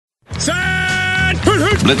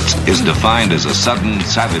blitz is defined as a sudden,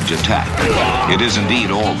 savage attack. It is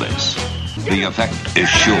indeed all this. The effect is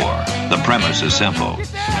sure. The premise is simple.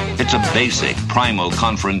 It's a basic, primal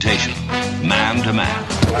confrontation, man to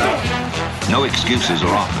man. No excuses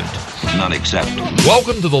are offered, none accepted.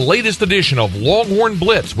 Welcome to the latest edition of Longhorn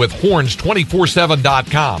Blitz with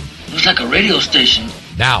Horns247.com. Looks like a radio station.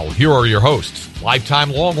 Now, here are your hosts,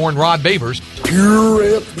 lifetime Longhorn Rod Babers,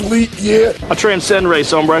 pure athlete, yeah. I transcend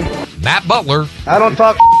race, hombre. Matt Butler. I don't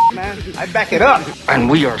talk man. I back it up. And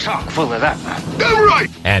we are chock full of that, man. Damn right.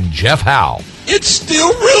 And Jeff Howe. It's still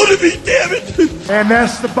real to me, damn it. And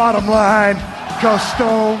that's the bottom line, because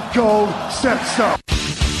Stone Cold said so.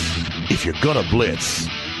 If you're gonna blitz,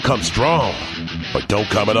 come strong, but don't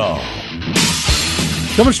come at all.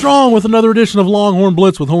 Coming strong with another edition of Longhorn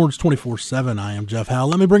Blitz with Horns 24/7. I am Jeff Howe.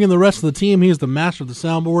 Let me bring in the rest of the team. He is the master of the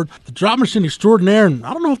soundboard, the drop machine extraordinaire, and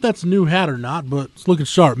I don't know if that's a new hat or not, but it's looking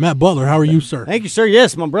sharp. Matt Butler, how are you, sir? Thank you, sir.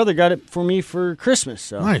 Yes, my brother got it for me for Christmas.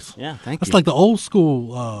 So. Nice. Yeah, thank That's you. That's like the old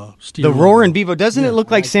school steel. The Roaring Bevo. Doesn't it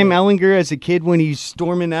look like Sam Ellinger as a kid when he's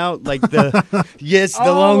storming out? Like the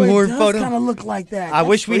Longhorn photo. It does kind of look like that. I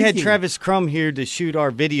wish we had Travis Crum here to shoot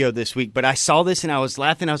our video this week, but I saw this and I was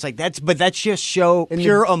laughing. I was like, that's just show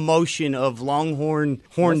pure emotion of Longhorn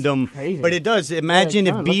horndom. But it does. Imagine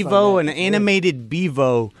if Bevo, an animated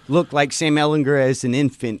Bevo, looked like Sam Ellinger as an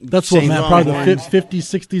infant. That's what Matt, probably the 50s,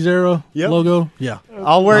 60s era logo. Yeah.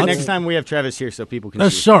 I'll wear it next time we have Travis here so people can see.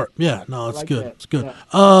 That's sharp. Yeah, no, it's good. It's good.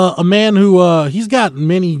 A man who, he's got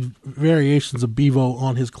many variations of Bevo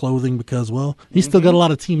on his clothing because, well, he's still got a lot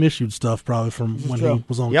of team-issued stuff probably from when he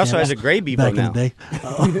was on He also campus has a gray Bevo back now.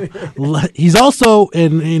 in the day. He's also,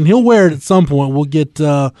 and he'll wear it at some point. We'll get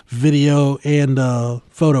video and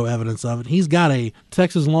photo evidence of it. He's got a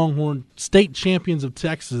Texas Longhorn State Champions of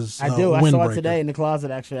Texas I do. I saw windbreaker. it today in the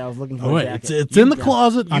closet, actually. I was looking for a jacket. It's in the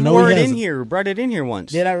closet. I know wore he it has in here. Brought it in here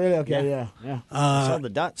once. Did I really? Okay, yeah. I saw the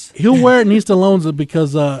dots. He'll wear it and he still owns it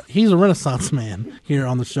because he's a Renaissance man here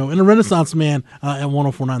on the show. And a Renaissance man at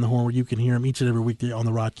 104.9 The Horn, where you can hear him each and every weekday on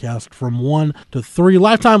the Rodcast from 1 to 3.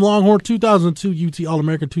 Lifetime Longhorn, 2002 UT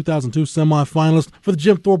All-American, 2002 semifinalist for the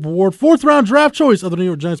Jim Thorpe Award. 4th-round draft choice of the New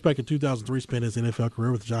York Giants back in 2003. Spent his NFL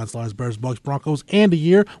career with the Giants, Lions, Bears, Bucks, Broncos, and a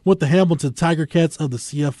year with the Hamilton Tiger Cats of the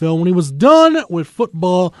CFL. When he was done with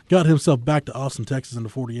football, got himself back to Austin, Texas, in the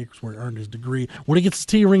 40 acres where he earned his degree. When he gets his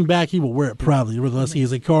T-ring back, he will wear it proudly. With us, he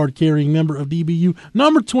is a card-carrying member of DBU,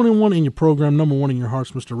 number 21 in your program, number 1 in your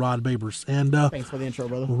hearts, Mr. Rod Babers. And thanks for the intro,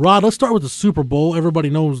 brother. Rod, let's start with the Super Bowl. Everybody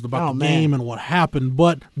knows about the game and what happened,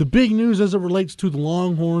 but the big news as it relates to the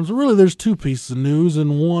Longhorns, really there's two pieces of news,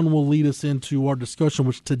 and one will lead us into our discussion,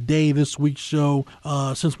 which today, this week's show,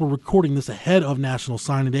 since we're recording this ahead of National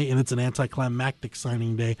Signing Day, and it's an anticlimactic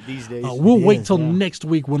signing day. These days. We'll wait till next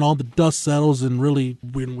week when all the dust settles and really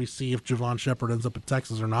when we see if Javon Shepard ends up in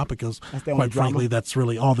Texas or not, because quite frankly, that's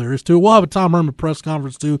really all there is to it. We'll have a Tom Herman press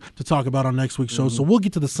conference, too, to talk about on next week's show, so we'll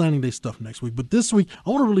get to the signing day stuff next week. But this week, I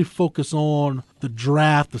want to really focus on the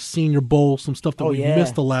draft, the Senior Bowl, some stuff that we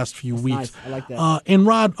missed the last few weeks. Nice. I like that. And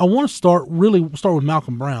Rod, I want to start with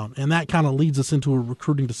Malcolm Brown, and that kind of leads us into a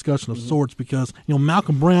recruiting discussion of sorts because,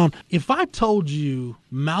 Malcolm Brown, if I told you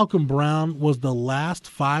Malcolm Brown was the last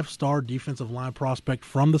 5-star defensive line prospect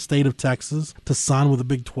from the state of Texas to sign with a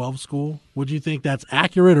Big 12 school, would you think that's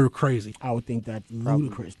accurate or crazy? I would think that's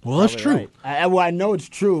ludicrous. Well, that's true. Right. I know it's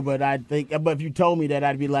true, but if you told me that,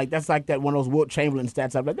 I'd be like, that's like that one of those Wilt Chamberlain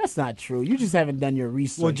stats. I'm like, that's not true. You just haven't done your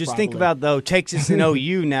research. Well, just properly. think about, though, Texas and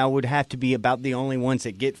OU now would have to be about the only ones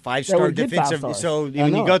that get 5-star defensive. So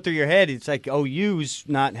when you go through your head, it's like OU's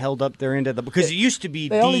not held up their end of the – because it used to be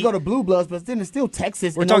they only go to Blue Bloods, but then it's still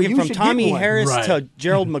Texas. We're talking from Tommy Harris to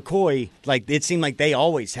Gerald McCoy. Like, it seemed like they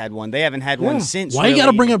always had one. They haven't had one since. Why you got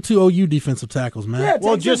to bring up 2 OU defensive tackles, man? Yeah,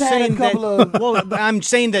 well, just saying that. Well, I'm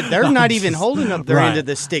saying that they're not even holding up their end of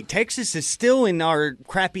the stick. Texas is still in our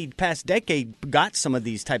crappy past decade got some of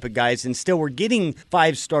these type of guys, and still we're getting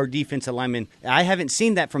 5-star defensive linemen. I haven't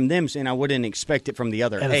seen that from them, and I wouldn't expect it from the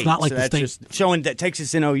other and 8. It's not like so the that's state just showing that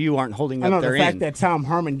Texas and OU aren't holding up their end. The fact end. that Tom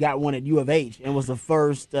Herman got one at U of H and was the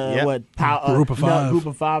first group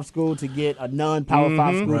of 5 school to get a non-Power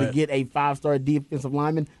 5 school to get a 5-star defensive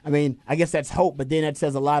lineman. I mean, I guess that's hope, but then that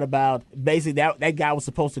says a lot about basically that guy was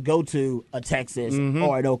supposed to go to a Texas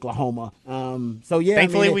or an Oklahoma.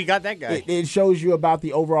 Thankfully we got that guy. It shows you about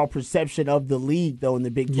the overall perception of the league, though, in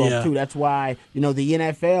the Big 12 too. That's why why, the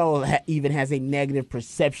NFL even has a negative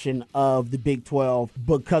perception of the Big 12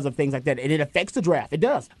 because of things like that. And it affects the draft. It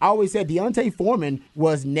does. I always said Deontay Foreman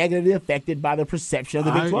was negatively affected by the perception of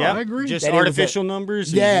the Big 12. Yeah, I agree. Just artificial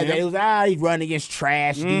numbers. Yeah, that it was, he's running against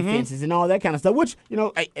trash defenses and all that kind of stuff, which,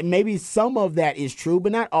 maybe some of that is true,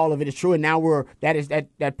 but not all of it is true. And now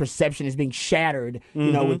that perception is being shattered,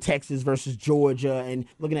 with Texas versus Georgia and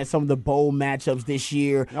looking at some of the bowl matchups this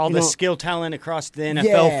year. All the skill talent across the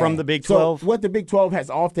NFL from the Big 12. So what the Big 12 has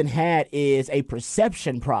often had is a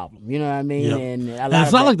perception problem. You know what I mean? Yep. And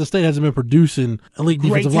it's not like the state hasn't been producing elite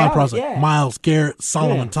defensive line prospects. Yeah. Myles Garrett,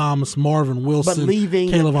 Solomon Thomas, Marvin Wilson, but leaving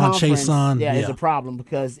Caleb the Von conference, Chason. is a problem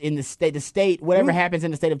because in the state, whatever happens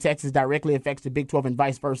in the state of Texas directly affects the Big 12 and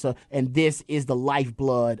vice versa. And this is the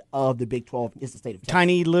lifeblood of the Big 12. Is the state of Texas.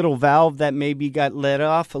 Tiny little valve that maybe got let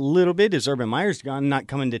off a little bit is Urban Meyer's gone, not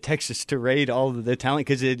coming to Texas to raid all of the talent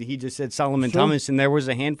because he just said Solomon Thomas, and there was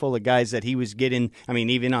a handful of guys that he was getting. I mean,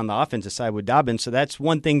 even on the offensive side with Dobbins. So that's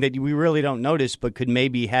one thing that we really don't notice, but could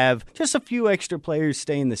maybe have just a few extra players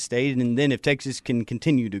stay in the state. And then if Texas can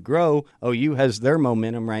continue to grow, OU has their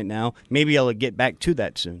momentum right now. Maybe I'll get back to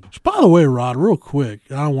that soon. By the way, Rod, real quick,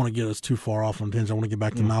 I don't want to get us too far off on tangent. I want to get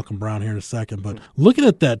back to Malcolm Brown here in a second. But looking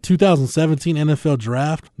at that 2017 NFL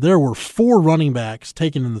draft, there were 4 running backs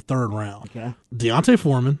taken in the 3rd round. Okay. Deontay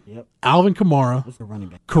Foreman, Alvin Kamara,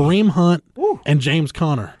 Kareem Hunt, and James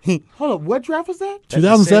Conner. Hold up, what draft was that?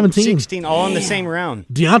 2017. 16, all in the same round.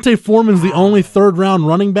 Deontay Foreman's the only 3rd-round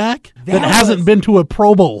running back that hasn't been to a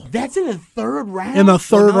Pro Bowl. That's in the 3rd round? In the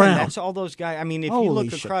 3rd round. That's all those guys. I mean, if Holy you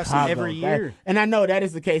look across Chicago, every year. and I know that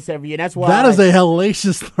is the case every year. That's why that is a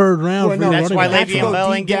hellacious 3rd round for that's running why back. Le'Veon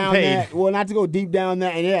Bell ain't getting paid. Not to go deep down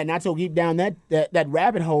that, and not to go deep down that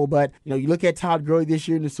rabbit hole, but you look at Todd Gurley this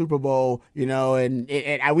year in the Super Bowl, and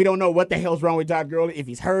we don't know what the hell's wrong with Todd Gurley, if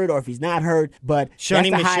he's hurt or if he's not hurt, but Shoney that's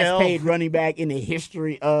the Michel. highest paid running back in the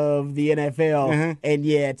history of the NFL, and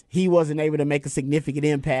yet he wasn't able to make a significant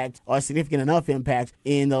impact or a significant enough impact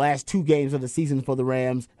in the last 2 games of the season for the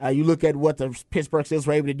Rams. You look at what the Pittsburgh Steelers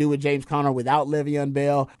were able to do with James Conner without Le'Veon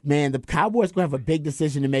Bell. Man, the Cowboys going to have a big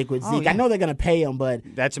decision to make with Zeke. I know they're going to pay him, but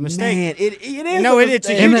that's a mistake. Man, it is. No, it's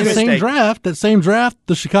a in huge that mistake. same draft,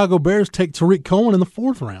 the Chicago Bears take Tariq Cohen in the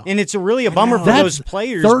 4th round. And it's really a bummer for those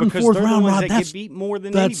players 3rd and because 4th they're round, the ones Rod, that get beat more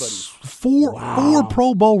than that's anybody. Four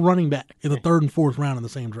Pro Bowl running back in the 3rd and 4th round in the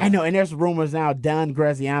same draft. I know, and there's rumors now. Don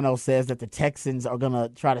Graziano says that the Texans are going to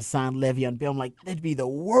try to sign Le'Veon Bell. I'm like, that'd be the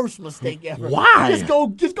worst mistake ever. Why? Just go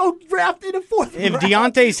draft in the 4th If round.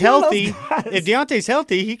 Deontay's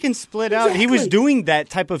healthy, he can split out. He was doing that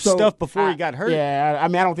type of stuff before he got hurt. Yeah, I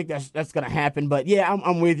don't think that's going to happen. But yeah,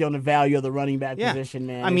 I'm with you on the value of the running back position,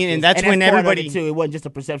 man. I mean, It's and that's when part of everybody it, too. It wasn't just a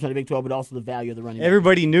perception of the Big 12, but also the value of the running back.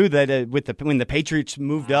 Everybody knew that when the Patriots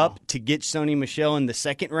moved up to get Sony Michel in the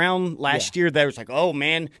 2nd round last year, they was like, oh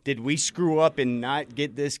man, did we screw up and not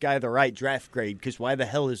get this guy the right draft grade? Because why the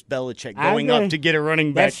hell is Belichick going up to get a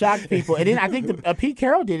running back? That shocked people. And then I think Pete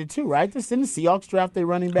Carroll did it too, right? Just in the Seahawks draft their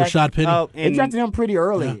running back. Rashad Penny. They drafted him pretty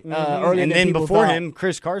early. Earlier and than then people before thought. him,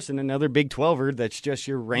 Chris Carson, another Big 12er that's just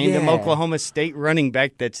your random Oklahoma State running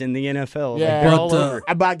back that's in the NFL. Yeah, They're all over.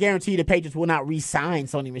 But I guarantee the Patriots will not re-sign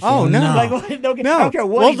Sony Michel. Oh, no. I don't care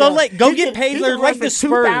what Well, he they'll does. go get paid like the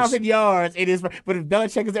Spurs. 2,000 yards. It is, but if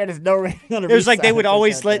Belichick is there, there's no way going to. It was like they would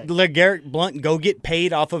always let LeGarrette Blount go get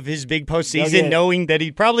paid off of his big postseason, knowing that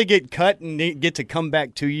he'd probably get cut and get to come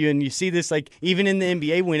back to you. And you see this like even in the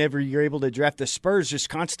NBA, whenever you're able to draft, the Spurs just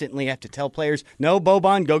constantly have to tell players, no,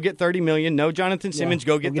 Boban, go get $30 million. No, Jonathan Simmons,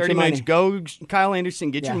 go get $30 million. Go, Kyle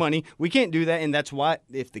Anderson, get your money. We can't do that, and that's why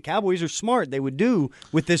if the Cowboys are smart, they would do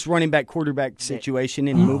with this running back quarterback situation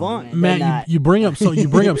and move on. Matt, you bring up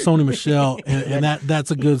Sony Michel, and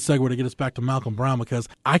that's a good segue to get us back to Malcolm Brown, because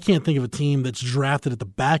I can't think of a team that's drafted at the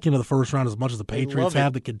back end of the 1st round as much as the Patriots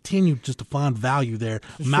have that continue just to find value there.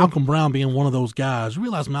 Malcolm Brown being one of those guys.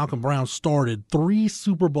 Realize Malcolm Brown started 3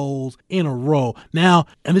 Super Bowls in a row. Now,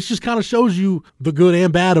 and this just kind of shows you the good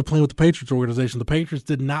and bad of playing with the Patriots organization. The Patriots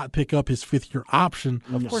did not pick up his 5th-year option.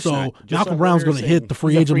 Of course so not. Malcolm Brown's going to hit the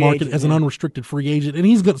free agent market as an unrestricted free agent, and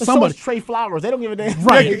he's going to somebody. So Trey Flowers, they don't give a damn.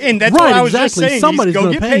 Right, and that's what I was just saying. Somebody's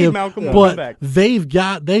going to pay him, Malcolm but they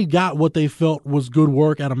got what they felt was good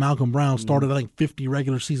work out of Malcolm Brown. Started, I think, 50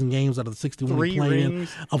 regular season games out of the 61 he played in.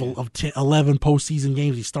 Of 10, 11 postseason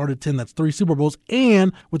games, he started 10. That's 3 Super Bowls.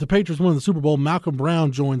 And with the Patriots winning the Super Bowl, Malcolm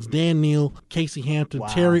Brown joins Dan Neal, Casey Hampton,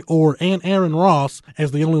 Terry Orr, and Aaron Ross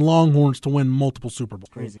as the only Longhorns to win multiple Super Bowls.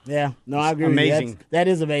 Crazy. Yeah, no, I agree. Amazing. That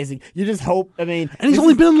is amazing. You just hope. I mean, and he's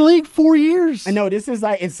only been in the league 4 years. I know this is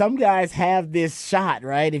like, and some guys have this shot,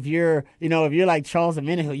 right? If you're like Charles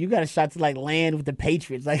Omenihu, you got a shot to like land with the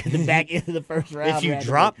Patriots, like at the back end of the 1st round. If you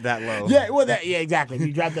drop that low. Yeah, well, exactly. If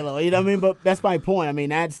you drop that low, you know what I mean? But that's my point. I mean,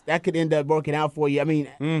 that could end up working out for you. I mean,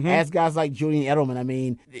 as guys like Julian Edelman, I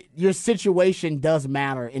mean, your situation does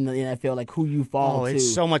matter in the NFL, like who you fall to.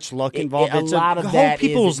 It's so much luck involved. A lot of that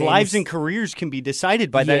people's lives and careers can be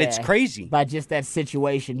decided by that. It's crazy. By just that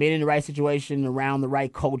situation, being in the right situation, around the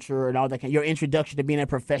right culture, and all that. Your introduction to being a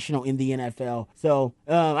professional in the NFL. So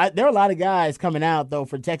there are a lot of guys coming out though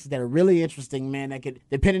for Texas that are really interesting, man. That could,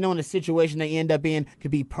 depending on the situation they end up in,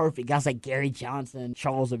 could be perfect. Guys like Gary Johnson,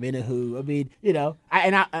 Charles Omenihu. I mean, you know,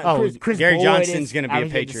 Chris Gary Boyd Johnson's going to be a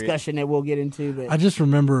Patriot. Discussion that we'll get into. But I just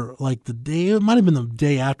remember like the day, it might have been the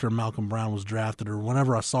day after Malcolm Brown was drafted, or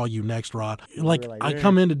whenever I saw you next, Rod. Like I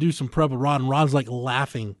come in to do some prep with Rod, and Rod's like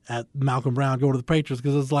laughing at Malcolm Brown going to the Patriots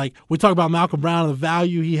because it's like we talk about Malcolm Brown and the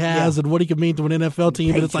value he has and what he could mean to an NFL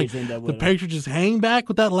team, but it's like the Patriots just hang back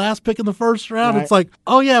with that last pick in the first round. Right. It's like,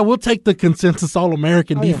 oh yeah, we'll take the consensus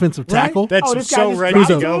All-American defensive tackle. That's so ready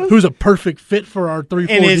to go. Who's a perfect fit for our 3-4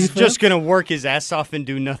 and is defense. Just going to work his ass off and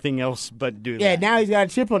do nothing else but do that. Yeah, now he's got a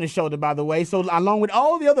chip on his shoulder, by the way. So along with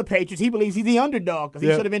all the other Patriots, he believes he's the underdog because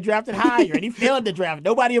he should have been drafted higher, and he failed the draft.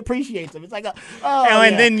 Nobody appreciates him. It's like,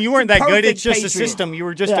 and then you weren't that good. It's just a system. You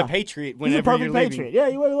were just a Patriot whenever he's a perfect you're leaving. Patriot. Yeah,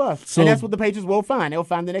 he really was. So, and that's what the Patriots will find. They'll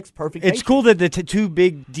find the next perfect Patriot. It's cool that the two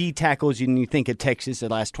big D tackles you think of Texas the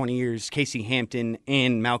last 20 years, Casey Hampton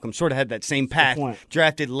and Malcolm, sort of had that same path.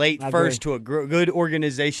 Drafted late first to a good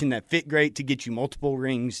organization that fit great to get you multiple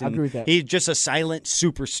rings. And I agree with that. He's just a silent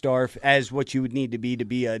superstar as what you would need to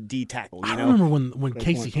be a D tackle. You know? I remember when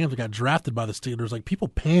Casey Hampton got drafted by the Steelers, like people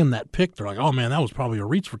panned that pick. They're like, oh man, that was probably a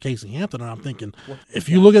reach for Casey Hampton. And I'm thinking, if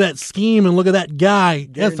you look at that scheme and look at that guy,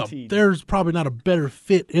 there's probably not a better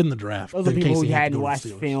fit in the draft. Those are people who hadn't watched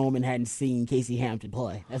film and hadn't seen Casey Hampton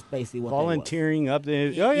play. That's basically what volunteering up there.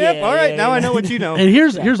 Oh yeah, all right. Now I know what you know. And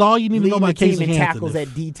here's all you need to know about Casey Hampton. Tackles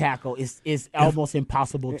at D tackle is almost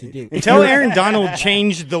impossible to do. Until Aaron Donald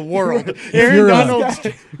changed the world. Aaron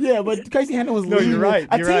Donald. Yeah, but Casey Hampton was leading. You're right.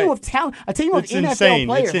 A team with talent, a team with NFL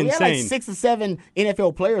players. We had like 6 or 7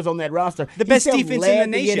 NFL players on that roster. The best defense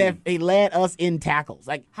in the nation. He led us in tackles.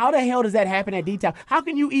 Like, how the hell does that happen at D tackle? How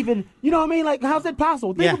can you even, you know what I mean? Like, how's that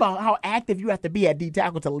possible? Think about how active you have to be at D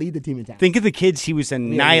tackle to lead the team in tackle. Think of the kids he was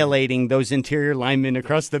annihilating those interior linemen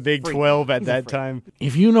across the Big 12 at that time.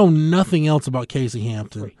 If you know nothing else about Casey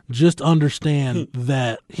Hampton, just understand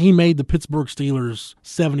that he made the Pittsburgh Steelers'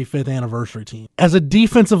 75th anniversary team as a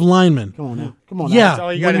defensive lineman. Come on now. Yeah, that's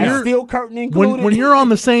all you gotta know. Steel curtain included. When you're on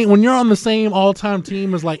the same all-time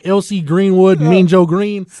team as like L.C. Greenwood, Mean Joe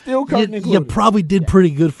Green, steel curtain included. You probably did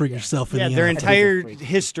pretty good for yourself. In the their NFL. entire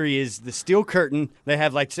history is the steel curtain. They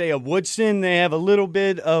have like say a Woodson. They have a little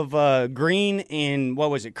bit of Green and what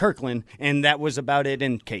was it, Kirkland, and that was about it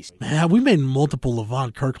in Casey. Man, we made multiple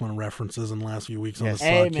Levon Kirkland references in the last few weeks on this podcast.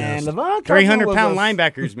 Hey man, Levon Kirkland 300-pound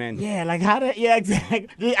linebackers, man. Yeah, like how that? Yeah,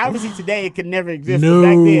 exactly. Obviously today it could never exist. No. But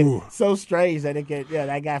back then, so strange that it could. Yeah,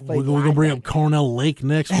 that guy played. We're gonna bring up Cornell Lake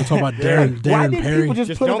next. We'll talk about Darren Why didn't Perry. People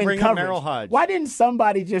just put don't him bring in up coverage? Merrill Hodge. Why didn't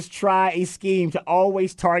somebody just try a scheme to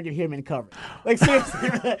always target him in coverage? Like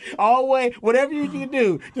seriously, always whatever you can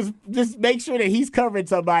do, just make sure that he's covering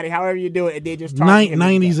somebody. However you do it, and then just target him.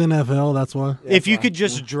 90s NFL. That's why. If you could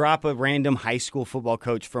just drop a random high school football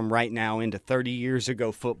coach from right now into 30 years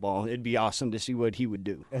ago football, it'd be awesome to see what he would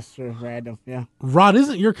do. That's true. Random. Yeah. Rod,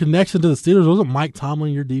 isn't your connection to the Steelers? Wasn't Mike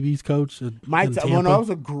Tomlin your DB's coach? Mike Tomlin. That was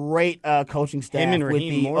a great coaching staff. Him and with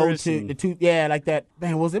Raheem the Morris 02, the two, yeah, like that.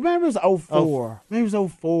 Man, was it? Maybe it was 04. Maybe it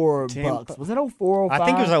was 04 Bucks. Was it 04, 05? I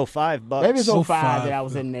think it was 05 Bucks. Maybe it was 05 that I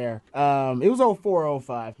was in there. It was 04,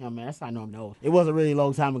 05. Oh, man, that's how I know I'm old. It was a really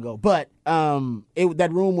long time ago. But that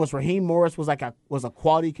room was Raheem Morris was a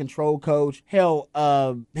quality control coach. Hell,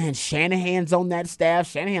 man, Shanahan's on that staff.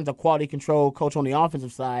 Shanahan's a quality control coach on the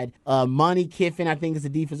offensive side. Monty Kiffin, I think, is the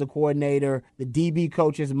defensive coordinator. The DB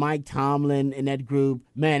coach is Mike Tomlin in that group.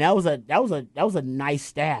 Man, that was a nice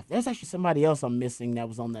staff. There's actually somebody else I'm missing that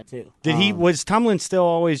was on that too. Was Tomlin still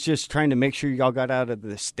always just trying to make sure y'all got out of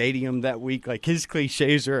the stadium that week? Like his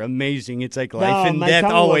cliches are amazing. It's like life and death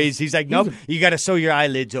always. He's like, nope, you got to sew your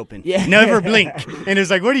eyelids open. Yeah. Never blink. And it's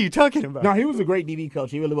like, what are you talking about? No, he was a great DB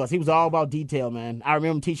coach. He really was. He was all about detail, man. I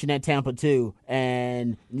remember teaching at Tampa too,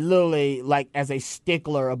 and literally like as a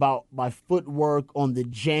stickler about my footwork on the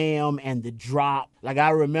jam and the drop. Like I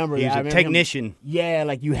remember, He was a technician.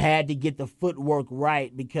 Like you had to get the footwork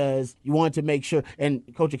right because you wanted to make sure. And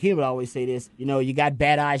Coach Akeem would always say this. You got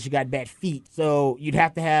bad eyes, you got bad feet. So you'd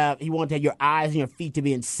have to have. He wanted to have your eyes and your feet to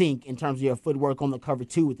be in sync in terms of your footwork on the cover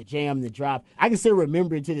 2 with the jam and the drop. I can still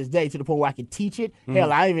remember it to this day to the point where I could teach it.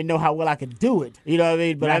 Hell, I don't even know how well I could do it. You know what I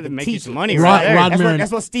mean? But I could make teach you some it. money right there.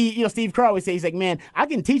 That's what Steve Kerr always says. He's like, man, I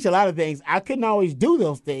can teach a lot of things. I couldn't always do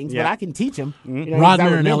those things, but I can teach them. Rod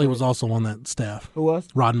Marinelli was also on that staff. Who was?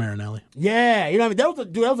 Rod Marinelli. Yeah, you know what I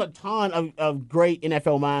mean? There was a ton of great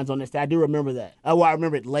NFL minds on this staff. I do remember that. Well, I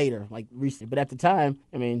remember it later, like recently. But at the time,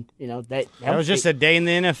 I mean, that was just a day in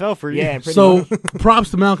the NFL for you. Yeah, so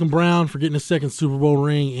props to Malcolm Brown for getting his second Super Bowl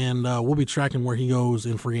ring, and we'll be tracking where he goes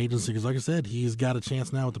in free agency because, like I said, he's got a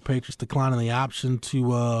chance now with the Patriots declining the option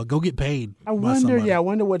to go get paid. I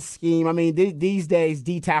wonder what scheme. I mean, these days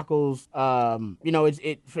D tackles,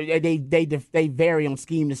 they vary on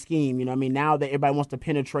scheme to scheme. You know, I mean, now that everybody wants to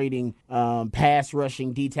penetrating, pass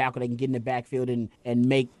rushing D tackle, they can get in the backfield and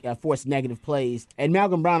make force negative plays. And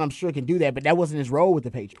Malcolm Brown, I'm sure, can do that, but that wasn't his role with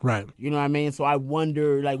the Patriots. Right. You know what I mean? So I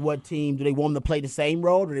wonder, like, what team do they want him to play the same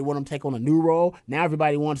role? Do they want him to take on a new role? Now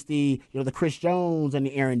everybody wants the Chris Jones and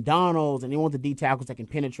the Aaron Donalds, and they want the D tackles that can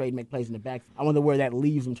penetrate and make plays in the back. I wonder where that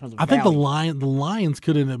leaves in terms of. I think the Lions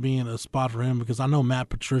could end up being a spot for him because I know Matt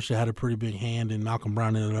Patricia had a pretty big hand, and Malcolm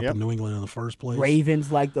Brown ended up in New England in the first place.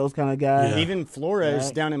 Ravens like those kind of guys. Yeah. Even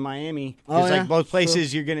Flores down in Miami. Because like both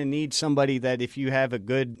places, you're going to need somebody that if you have a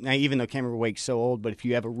good, even though Cameron Wake's so old, but if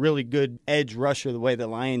you have a really good edge rusher, the way the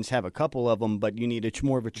Lions have a couple of them, but you need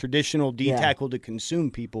more of a traditional D tackle to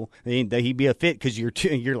consume people, he'd be a fit because your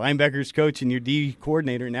linebackers coach and your D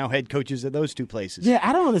coordinator now head coaches of those two places. Yeah,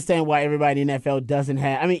 I don't understand why everybody in the NFL doesn't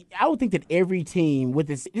have. I mean, I would think that every team with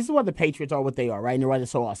this is why the Patriots are what they are, right? And they're why they're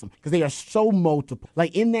so awesome because they are so multiple.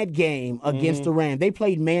 Like in that game against the Rams, they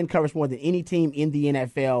played man coverage more than any team in the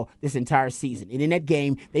NFL this entire season. And in that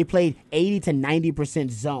game, they played 80 to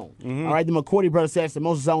 90% zone. All right, the McCourty brothers said it's the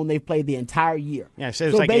most zone they've played the entire year. Yeah, so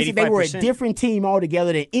it was like 85%. They were a different team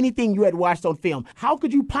altogether than anything you had watched on film. How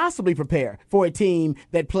could you possibly prepare for a team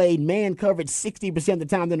that played man coverage 60% of the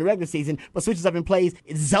time during the regular season, but switches up and plays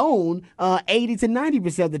zone 80 to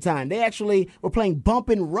 90% of the time? They actually were playing bump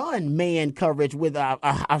and run man coverage with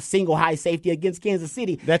a single high safety against Kansas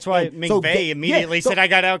City. That's why McVay immediately said, I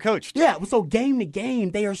got out-coached. Yeah, so game to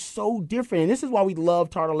game, they are so different. And this is why we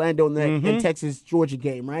love Orlando in the Texas-Georgia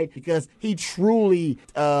game, right? Because he truly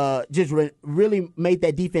really made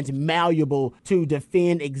that defense malleable to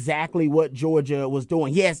defend exactly what Georgia was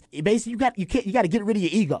doing. Yes, basically you got to get rid of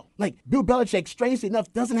your ego. Like Bill Belichick, strangely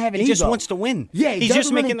enough, doesn't have an ego. He just wants to win. Yeah, he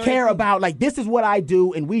doesn't really care about like this is what I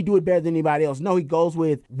do and we do it better than anybody else. No, he goes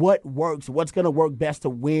with what works, what's going to work best to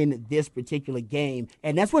win this particular game,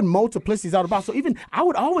 and that's what multiplicity is all about. So even I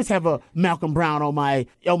would always have a Malcolm Brown on my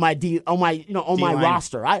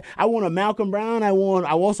roster. I want a Malcolm Brown. I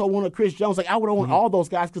also want a Chris Jones. Like I would want all those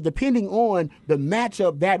guys because depending on the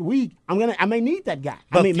matchup that week, I may need that guy.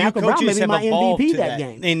 But Malcolm Brown may be my MVP that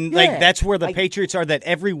game. And that's where the Patriots are. That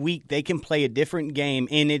every week they can play a different game,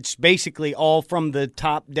 and it's basically all from the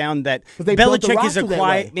top down. That Belichick is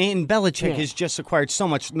acquired, and Belichick has just acquired so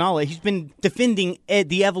much knowledge. He's been defending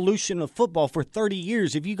the evolution of football for 30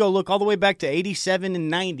 years. If you go look all the way back to 87 and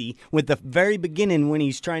 90, with the very beginning when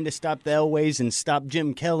he's trying to stop the Elways and stop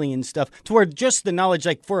Jim Kelly and stuff, to where just the knowledge,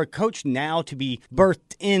 like for a coach now to be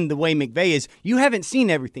birthed in the way McVay is, you haven't seen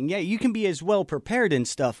everything. Yeah, you can be as well prepared and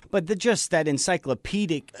stuff, but just that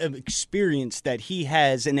encyclopedic experience that he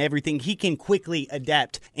has and everything, he can quickly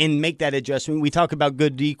adapt and make that adjustment. We talk about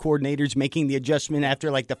good D coordinators making the adjustment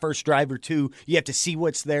after like the first drive or two. You have to see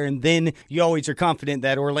what's there, and then you always are confident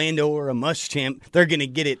that Orlando or a Muschamp, they're going to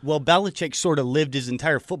get it. Well, Belichick sort of lived his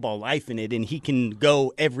entire football life in it, and he can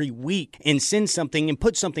go every week and send something and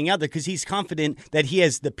put something out there because he's confident that he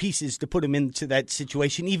has the pieces to put him into that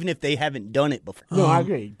situation, even if they haven't done it before. No, I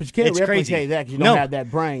agree. But you can't replicate that because you don't have that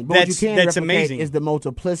brain. But what you can replicate amazing. Is the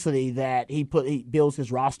multiplicity that he builds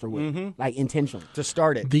his roster with, like intentionally. To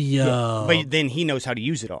start it. But then he knows how to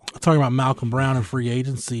use it all. Talking about Malcolm Brown and free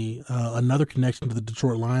agency, another connection to the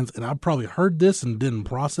Detroit Lions, and I probably heard this and didn't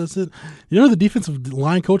process it. You know who the defensive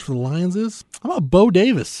line coach for the Lions is? How about Bo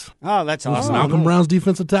Davis? Oh, that's awesome. Malcolm Brown's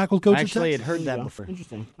defensive tackle coach. I actually had heard that before.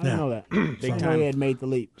 Interesting. I didn't know that. Big time. He had made the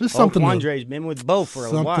leap. Just something. Quandre's been with Bo for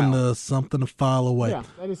a while. Something to file away. Yeah,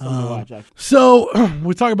 that is something to watch, actually. So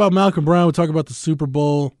we talk about Malcolm Brown. We talk about the Super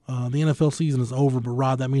Bowl. The NFL season is over, but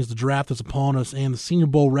Rod, that means the draft is upon us and the Senior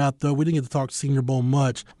Bowl wrap. Though we didn't get to talk Senior Bowl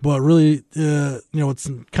much, but really, it's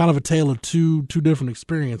kind of a tale of two different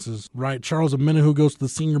experiences, right? Charles Omenihu goes to the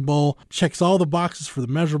Senior Bowl, checks all the boxes for the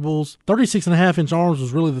measurables. 36.5-inch arms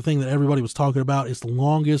was really the thing that everybody was talking about. It's the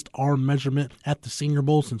longest arm measurement at the Senior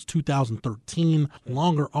Bowl since 2013.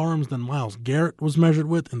 Longer arms than Myles Garrett was measured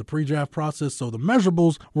with in the pre-draft process. So the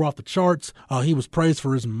measurables were off the charts. He was praised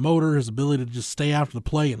for his motor, his ability to just stay after the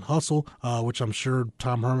play and hustle, which I'm sure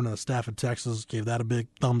Tom Herman and the staff in Texas gave that a big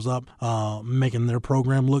thumbs up, making their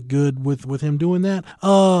program look good with him doing that.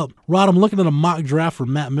 Rod, I'm looking at a mock draft for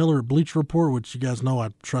Matt Miller at Bleacher Report, which you guys know I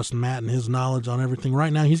trust Matt and his knowledge on everything.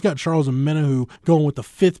 Right now, he's got Charles Omenihu going with the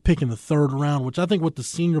 5th pick in the 3rd round, which I think what the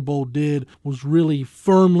Senior Bowl did was really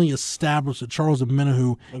firmly establish that Charles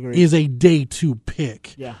Omenihu is a day 2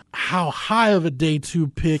 pick. Yeah. How high of a day 2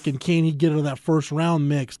 pick and can he get into that first round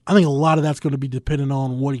mix? I think a lot of that's going to be dependent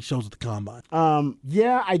on what he shows at the combine.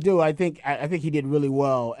 Yeah, I do. I think he did really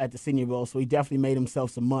well at the Senior Bowl, so he definitely made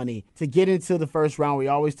himself some money. To get into the first round, we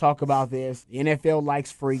always talk about this. The NFL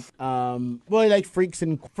likes freaks. They like freaks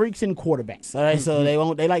and quarterbacks. All right, so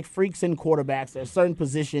they like freaks and quarterbacks. There are certain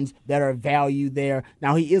positions that are valued there.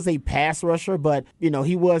 Now he is a pass rusher, but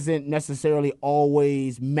he wasn't necessarily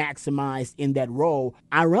always maximized in that role.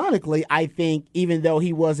 Ironically, I think even though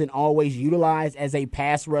he wasn't always utilized as a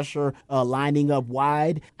pass rusher lining up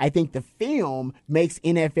wide, I think the film makes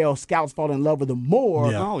NFL scouts fall in love with him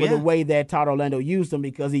more for the way that Todd Orlando used him,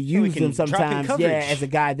 because he used him sometimes as a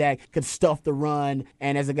guy that could stuff the run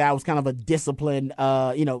and as a guy who was kind of a disciplined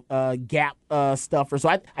gap stuffer. So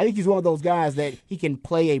I think he's one of those guys that he can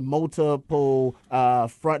play a multiple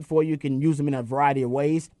front for you, can use him in a variety of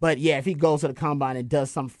ways. But yeah, if he goes to the combine and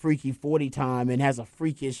does some freaky 40 time and has a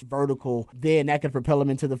freakish vertical, then that could propel him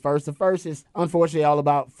into the first. The first is unfortunately all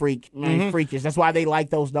about freakish. That's why they like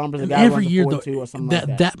those numbers. Every year, though, or something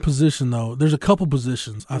like that position, though, there's a couple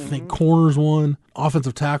positions. I think corners one,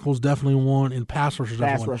 offensive tackles definitely one, and pass rushers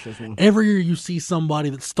definitely one. Every year you see somebody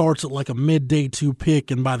that starts at like a mid-day 2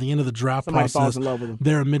 pick, and by the end of the draft process,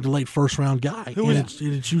 they're a mid to late first round guy.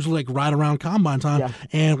 It's usually like right around combine time. Yeah.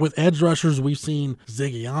 And with edge rushers, we've seen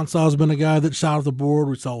Ziggy Ansah has been a guy that shot off the board.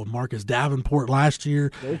 We saw with Marcus Davenport last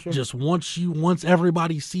year. Just once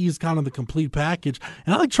everybody sees kind of the complete package.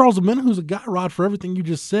 And I think Charles Omenihu's a guy, Rod, for everything you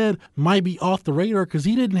just said, might be off the radar because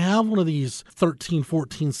he didn't have one of these 13,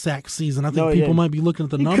 14 sack season. I think people might be looking at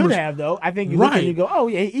the numbers. He could have, though. I think you look and you go, oh,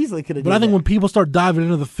 yeah, he easily could have done that. But I think when people start diving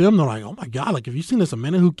into the film, they're like, oh, my God, like, have you seen this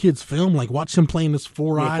Omenihu kid's film? Like, watch him playing this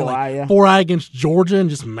four-eye against Georgia and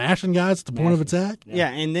just mashing guys at the point of attack. Yeah,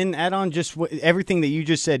 and then add on just everything that you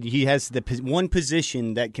just said. He has the one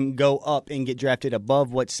position that can go up and get drafted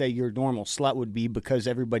above what, say, your normal slot would be because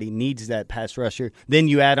everybody needs that pass rusher. Then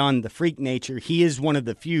you add on the freak nature. He is one of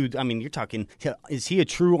the few. I mean, you're talking, is he a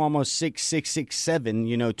true almost 6'6",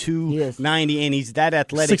 6'7", 290, and he's that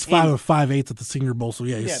athletic. 6'5" or 5'8" at the Senior Bowl, so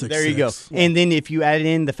he's 6'6". There you go. Yeah. And then if you add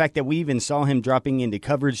in the fact that we even saw him dropping into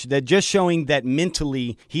coverage, that just showing that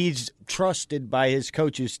mentally he's trusted by his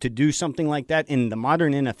coaches to do something like that in the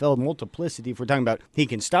modern NFL multiplicity. If we're talking about he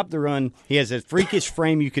can stop the run, he has a freakish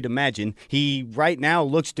frame you could imagine. He right now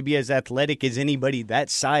looks to be as athletic as anybody that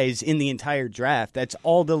size in the entire draft. That's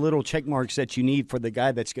all the little check marks that you need for the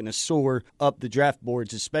guy that's going to soar up the draft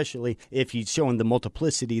boards, especially if he's showing the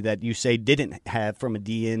multiplicity that you say didn't have from a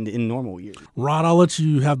D end in normal years. Rod, I'll let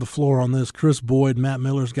you have the floor on this. Chris Boyd, Matt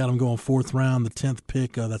Miller's got him going 4th round, the 10th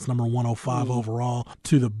pick. That's number 105 overall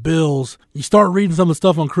to the Bills. You start reading some of the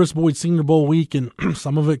stuff on Chris Boyd's Senior Bowl week, and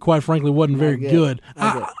some of it, quite frankly, wasn't very good.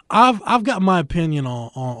 I've got my opinion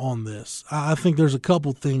on this. I think there's a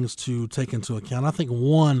couple things to take into account. I think,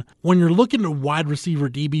 one, when you're looking at wide receiver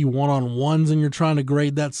DB one-on-ones and you're trying to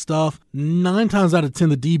grade that stuff, 9 times out of 10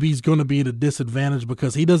 the DB is going to be at a disadvantage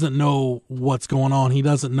because he doesn't know what's going on. He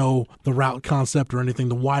doesn't know the route concept or anything.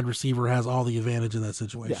 The wide receiver has all the advantage in that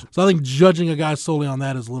situation. Yeah. So I think judging a guy solely on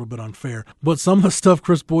that is a little bit unfair. But some of the stuff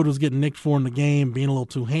Chris Boyd was getting nicked for in the game, being a little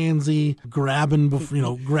too handsy, grabbing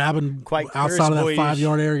quite outside of that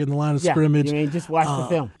 5-yard area in the line of scrimmage. You mean, just watch the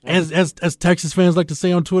film. As Texas fans like to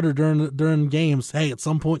say on Twitter during games, hey, at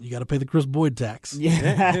some point you got to pay the Chris Boyd tax.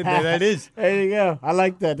 Yeah, that is. There you go. I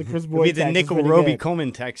like that. The Chris Boyd tax. It'll be the Nickel Roby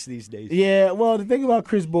Coleman tax these days. Yeah. Well, the thing about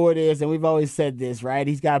Chris Boyd is, and we've always said this, right?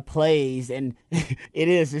 He's got plays, and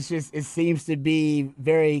it seems to be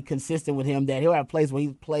very consistent with him that he'll have plays where he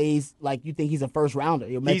plays like you think he's a first rounder.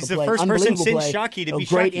 He'll make he's a play. The first person since Shockey to be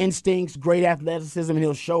great Shockey. Instincts, great athleticism, and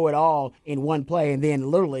he'll show it all in one play. And then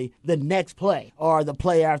literally literally the next play or the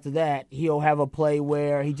play after that, he'll have a play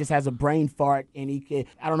where he just has a brain fart and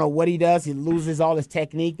I don't know what he does. He loses all his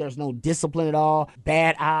technique. There's no discipline at all,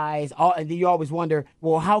 bad eyes. And then you always wonder,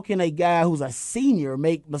 well, how can a guy who's a senior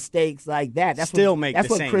make mistakes like that? That's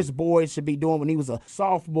what Chris Boyd should be doing when he was a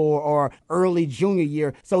sophomore or early junior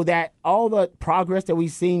year. So that all the progress that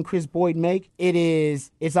we've seen Chris Boyd make,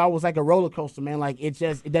 it's always like a roller coaster, man. Like it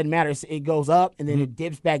doesn't matter. It goes up and then it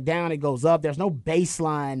dips back down. It goes up. There's no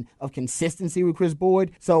baseline of consistency with Chris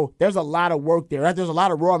Boyd. So there's a lot of work there. There's a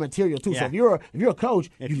lot of raw material too. Yeah. So if you're a coach,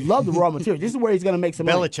 you love the raw material. This is where he's going to make some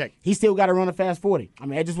money. Belichick. He still got to run a fast 40. I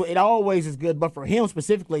mean, it always is good, but for him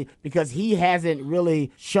specifically, because he hasn't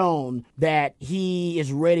really shown that he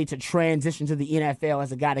is ready to transition to the NFL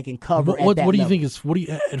as a guy that can cover. What do you think is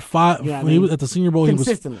at 5? You know when he was at the Senior Bowl, he was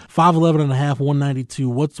 5'11 and a half, 192.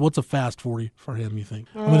 What's a fast 40 for him? You think?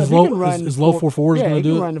 I mean, is low 4.4 is going to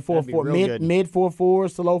do it? Run the 4.4, mid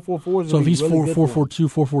 4.4s to low 4.4s. So if he's 4.42,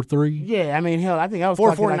 4.43, yeah, I mean, hell, I think I was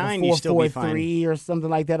 4.49, like 4.43 or something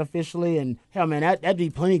like that officially, and hell, man, that'd be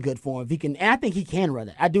plenty good for him if he can. And I think he can run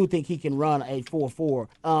it. I do think he can run a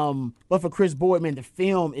 4.4. But for Chris Boyd, man, the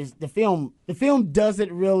film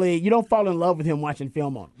doesn't really. You don't fall in love with him watching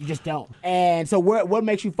film on him. You just don't. And so what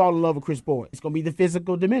makes you fall in love with Chris Boyd? It's going to be the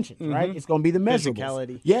physical dimensions, right? It's going to be the measurables.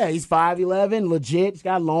 Physicality. Yeah, he's 5'11", legit. He's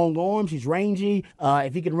got long arms. He's rangy.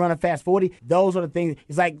 If he can run a fast 40, those are the things.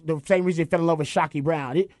 It's like the same reason you fell in love with Shockey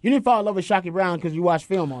Brown. You didn't fall in love with Shockey Brown because you watched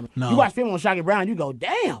film on him. No. You watch film on Shockey Brown, you go,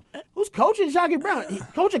 damn, who's coaching Shockey Brown?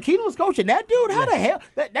 Coach Aquino was coaching that dude? How the hell?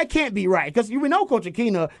 That can't be right. Because we know Coach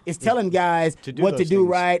Aquino is telling guys what to do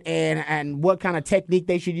right and what kind of technique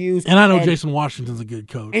they should use. And I know Jason Washington's a good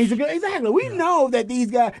coach. And exactly. We know that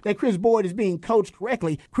these guys, that Chris Boyd is being coached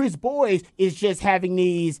correctly. Chris Boyd is just having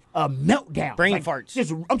these meltdowns. Brain farts.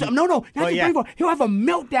 Not brain fart. He'll have a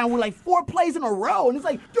meltdown with like 4 plays in a row. And it's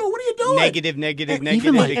like, dude, what are you doing?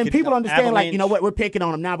 Negative. And people understand, avalanche. Like, you know what, we're picking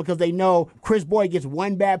on him now because they know Chris Boyd gets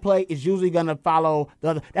one bad play, it's usually going to follow the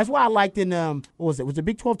other. That's why I liked in, what was it? Was it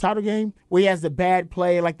Big 12 title game? Where he has the bad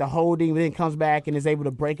play, like the holding, but then comes back and is able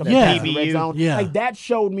to break up the red zone. Yeah. Like that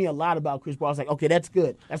showed me a lot about Chris Boyd. I was like, okay, that's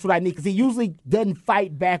good. That's what I need because he usually doesn't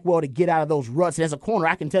fight back well to get out of those ruts. And as a corner,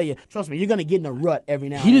 I can tell you, trust me, you're going to get in a rut every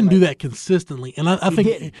now and then. He didn't do that consistently. And I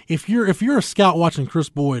think if you're a scout watching Chris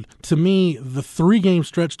Boyd, to me, the 3-game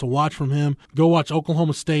stretch to watch from him, go watch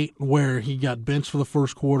Oklahoma State where he got benched for the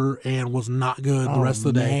first quarter and was not good the rest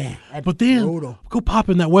of the day. But then go pop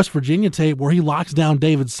in that West Virginia tape where he locks down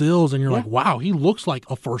David Sills and you're like, wow, he looks like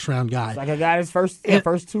a first-round guy. It's like a guy his first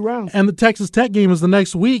 2 rounds. And the Texas Tech game is the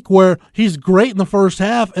next week where he's great in the first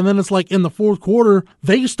half and then it's like in the fourth quarter,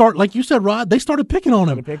 they start, like you said, Rod, they started picking on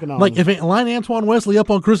him. If line Antoine Wesley up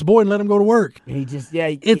on Chris Boyd and let him go to work. And he just,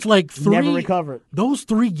 it's like never recovered. Those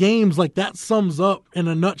 3 games, like that sums up in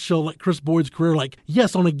a nutshell like Chris Boyd's career. Like,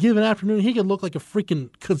 yes, on a given afternoon, he could look like a freaking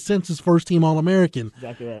consensus first-team All-American.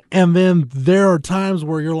 Exactly right. And then there are times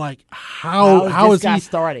where you're like, how is he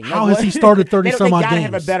starting? How has he started 30-some-odd games? They got to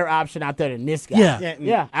have a better option out there than this guy.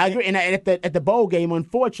 Yeah, I agree. And at the bowl game,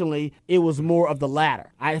 unfortunately, it was more of the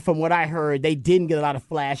latter. From what I heard, they didn't get a lot of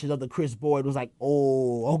flashes of the Chris Boyd. It was like,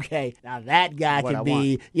 oh, okay, now that guy can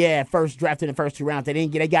be, first drafted in the first 2 rounds.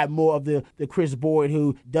 They got more of the Chris Boyd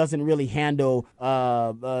who doesn't really handle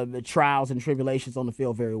the trials and tribulations on the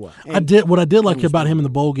field very well. What I did like about him in the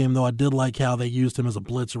bowl game, though, I did like how they used him as a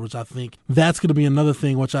blitzer, which I think that's going to be another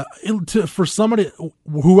thing. For somebody,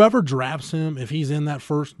 whoever drafts him, if he's in that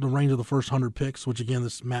the range of the first 100 picks, which again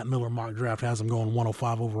this Matt Miller mock draft has him going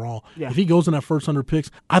 105 overall. Yeah. If he goes in that first 100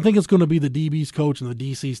 picks, I think it's going to be the DB's coach and the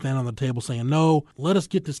DC standing on the table saying, "No, let us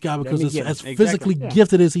get this guy because as physically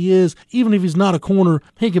gifted as he is, even if he's not a corner,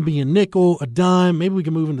 he can be a nickel, a dime. Maybe we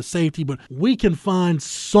can move into safety, but we can find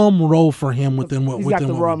some role for him within what we do." He's got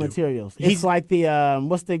the raw materials. It's like the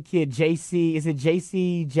what's the kid JC? Is it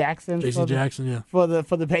JC Jackson? JC Jackson, yeah. For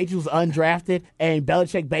the Patriots, undrafted, and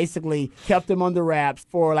Belichick basically kept him under wraps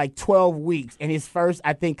for like 12 weeks, and his first,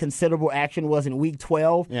 I think, considerable action was in week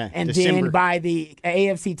 12. Yeah, and December. Then by the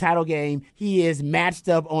AFC title game, he is matched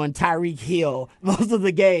up on Tyreek Hill most of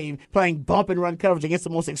the game, playing bump and run coverage against the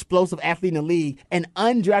most explosive athlete in the league, an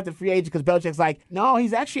undrafted free agent because Belichick's like, no,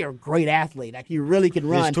 he's actually a great athlete. Like, he really can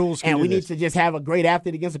run, his tools can and do we this. need to just have a great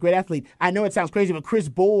athlete against a great athlete. I know it sounds crazy, but Chris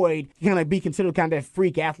Boyd can be considered kind of that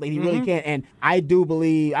freak athlete. He really can, and I do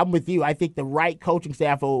believe, I'm with you, I think the right coaching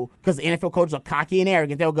staff will, because the NFL coaches are cocky and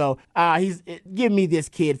arrogant, they'll go, give me this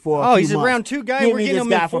kid for a few he's months. a round 2 guy, Give we're me getting this him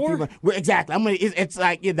guy in for a few 4? months. Exactly. It's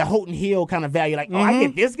like the Houghton Hill kind of value. Like, I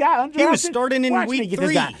get this guy undrafted. He was starting in Watch me week get 3.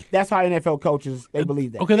 this guy. That's how NFL coaches, they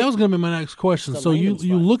believe that. Okay, that was going to be my next question. So you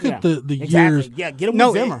look at the exactly. years. Yeah, get him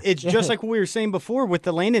No, with Zimmer. it's just like what we were saying before with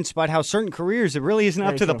the landing spot, how certain careers, it really isn't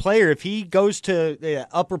up to the player. If he goes to the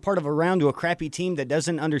upper part of a round to a crappy team that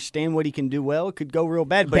doesn't understand what he can do well, it could go real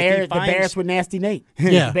bad. But the Bears with Nasty Nate.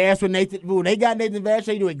 Yeah. The Bears with Nathan. When they got Nathan Bears,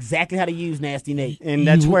 they knew exactly how to use Nasty Nate. And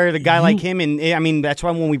that's where the guy like him, and I mean, that's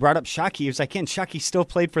why when we brought up Shockey, it was like, Shockey still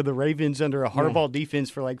played for the Ravens under a Harbaugh defense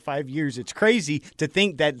for like 5 years. It's crazy to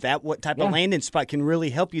think that what type of landing spot can really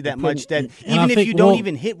help you that much. That even if you don't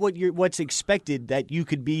even hit what's expected, that you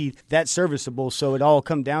could be that serviceable. So it all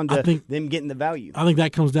come down to them getting the value. I think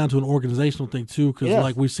that comes down to an organizational thing too, because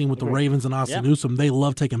like we've seen with the Ravens and Austin Newsome, they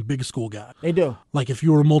love taking big school guys. They do. Like if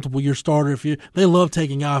you were a multiple year starter, they love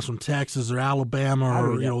taking guys from Texas or Alabama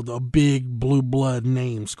or the big blue blood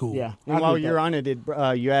name school. Yeah. And while you're on it,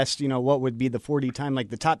 you asked, what would be the 40 time, like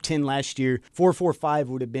the top 10 last year, 4.45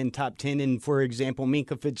 would have been top 10. And for example,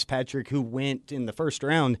 Minkah Fitzpatrick, who went in the first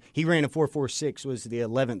round, he ran a 4.46, was the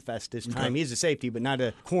 11th fastest time. He's a safety, but not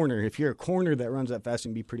a corner. If you're a corner that runs that fast,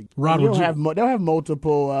 and be pretty. They'll have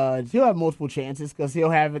multiple. He'll have multiple chances because he'll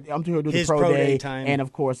have it. I'm sure he'll do the pro day time, and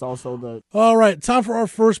of course also the. All right, time for our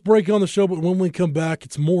first break on the show. But when we come back,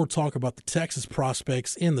 it's more talk about the Texas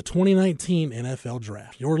prospects in the 2019 NFL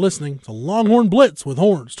Draft. You're listening to Longhorn Blitz with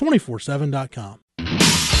Horns 247.com.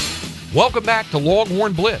 Welcome back to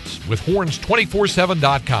Longhorn Blitz with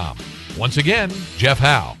Horns247.com. Once again, Jeff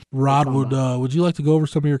Howe. Rod, would you like to go over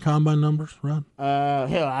some of your combine numbers, Rod?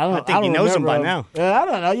 Hell, I think he knows them by now. I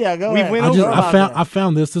don't know. Yeah, go ahead. I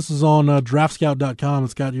found this. This is on DraftScout.com.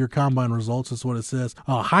 It's got your combine results. That's what it says.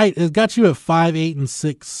 Height, it got you at 5'8" and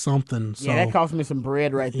 6 something. So. Yeah, that cost me some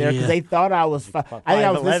bread right there because they thought I was. I think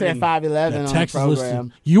I was listed at 5'11" on Texas the program.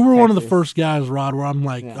 Listed. You were one of the first guys, Rod, where I'm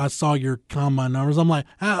like, I saw your combine numbers. I'm like,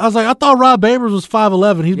 I thought Rod Babers was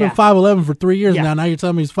 5'11". He's been 5'11" for 3 years now. Now you're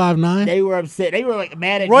telling me he's 5'9"? They were upset. They were like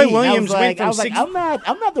mad at Roy me. Williams went from I'm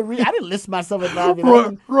not the real. I didn't list myself at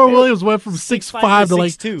 5'11". Roy Williams went from 6'5" to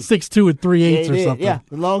like 6'2" and 3/8 or something. Yeah,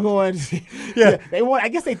 the Longhorns. They want. I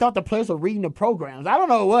guess they thought the players were reading the programs. I don't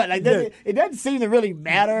know what. Like it doesn't seem to really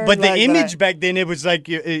matter. But the image back then, it was like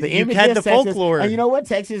you had the folklore. And you know what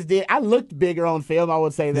Texas did? I looked bigger on film. I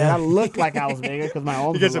would say that I looked like I was bigger because my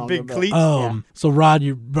arms. Because of big cleats. So Rod,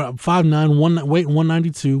 you're 5'9", weight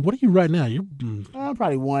 192. What are you right now? You're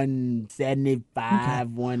probably 175,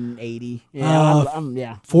 180.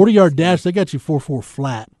 Yeah, 40-yard dash. They got you 4.4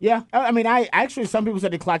 flat. Yeah, I mean, I actually some people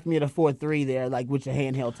said they clocked me at a 4.3 there, like with the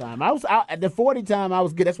handheld time. I was at the 40 time. I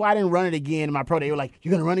was good. That's why I didn't run it again in my pro day. They were like,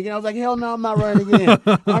 "You gonna run again?" I was like, "Hell no, I'm not running again.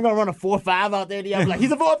 I'm not gonna run a 4.5 out there." I was like,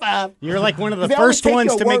 "He's a 4.5." You're like one of the first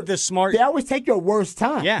ones to make the smart. They always take your worst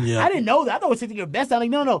time. Yeah. I didn't know that. I thought it was taking your best time. Like,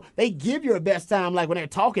 no, they give your best time like when they're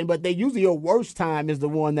talking, but they usually your worst time is the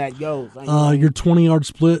one that goes. Your 20-yard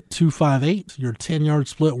split 2.58. Your 10-yard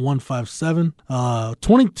split 1.57.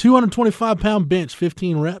 225-pound bench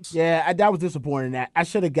 15 reps. Yeah, that was disappointing. That I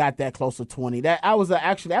should have got that close to 20. That I was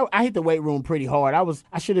I hit the weight room pretty hard.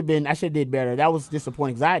 I should have did better. That was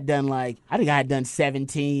disappointing because I think I had done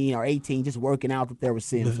 17 or 18 just working out there with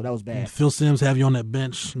Sims. So that was bad. Phil Sims have you on that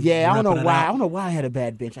bench. Yeah, I don't know why. I don't know why I had a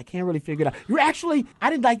bad bench. I can't really figure it out. I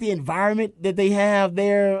didn't like the environment that they have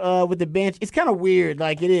there with the bench. It's kind of weird.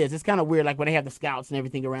 Like it is. It's kind of weird. Like when they have the scouts and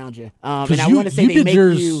everything around you. And I want to say they make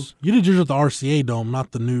you. You did yours at the RCA Dome,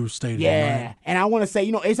 not the new stadium. Yeah, right? And I want to say,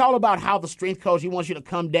 it's all about how the strength coach, he wants you to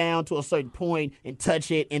come down to a certain point and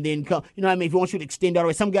touch it and then come. You know what I mean? If he wants you to extend all the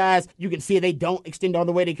way. Some guys, you can see they don't extend all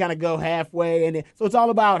the way. They kind of go halfway. So it's all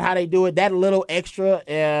about how they do it. That little extra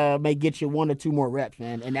may get you 1 or 2 more reps,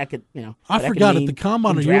 man. And that could, I forgot at the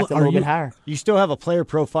combine, are you a little bit higher. You still have a player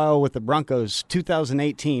profile with the Broncos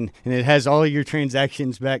 2018, and it has all of your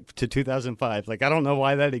transactions back to 2005. Like, I don't know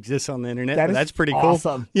why that exists on the internet, but that's pretty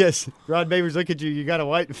awesome. Cool. Yes. Rod Babers, look at you. You got a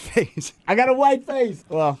white face. I got a white face.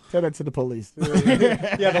 Well, tell that to the police.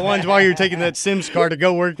 Yeah, the ones while you're taking that Sims car to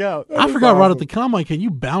go work out. I forgot right at the combine. Can you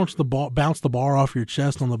bounce the bar off your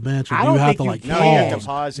chest on the bench, or do you have to pause? No, you have to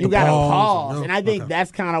pause. You got to pause, and I think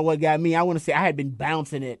that's kind of what got me. I want to say I had been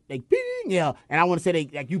bouncing it, like bing, and I want to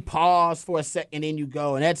say you pause for a second and then you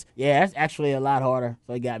go, and that's actually a lot harder.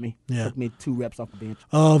 So it got me. Yeah, took me 2 reps off the bench.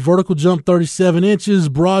 Vertical jump 37 inches,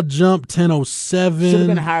 broad jump 10.07. Should have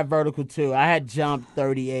been a higher vertical too. I had jumped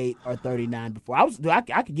 38 or 39 before.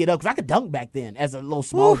 I could get up because I could dunk back then as a little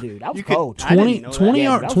small dude. I was cold. 20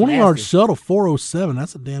 yard shuttle 4.07.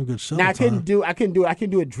 That's a damn good shuttle. Now I couldn't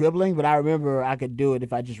do it dribbling, but I remember I could do it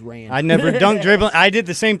if I just ran. I never dunked dribbling. I did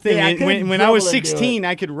the same thing. Yeah, when I was 16,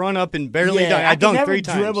 I could run up and barely dunked. I dunked 3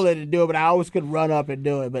 times. I never dribble it and do it, but I always could run up and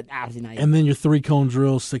do it, but obviously not. And then your 3-cone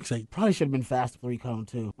drill, 6'8". Probably should have been faster 3-cone,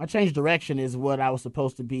 too. My change direction is what I was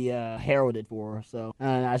supposed to be heralded for, so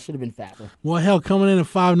I should have been faster. Well, hell, coming in at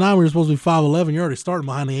 5'9", when you're supposed to be 5'11", you're already starting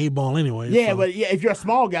behind the 8-ball anyway. Yeah, so. but if you're a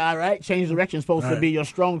small guy, right, change direction is supposed to be your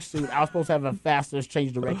strong suit. I was supposed to have a faster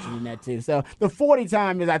change direction in that, too. So the 40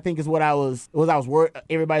 time I think is what I was worried.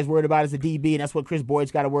 Everybody's worried about as a DB, and that's what Chris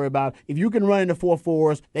Boyd's got to worry about. If you can run into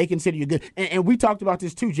 4.4s, they consider you good. And we talked about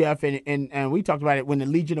this too, Jeff, and we talked about it when the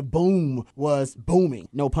Legion of Boom was booming,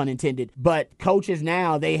 no pun intended. But coaches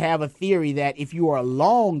now, they have a theory that if you are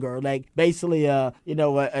longer, like basically a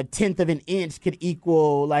tenth of an inch could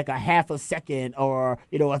equal like a half a second or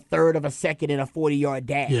a third of a second in a 40-yard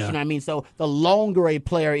dash. Yeah. You know what I mean? So the longer a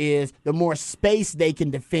player is, the more space they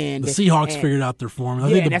can defend. The Seahawks figured out their formula.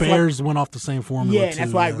 I think the Bears went off the same formula. Yeah, and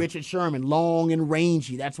that's why Richard Sherman, long and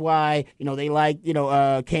rangy. That's why they like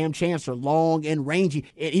Cam Chancellor, long and rangy.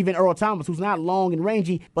 And even Earl Thomas, who's not long and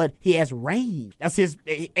rangy, but he has range. That's his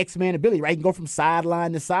X-Man ability, right? He can go from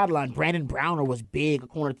sideline to sideline. Brandon Browner was big a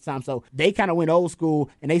corner at the time, so they kind of went old school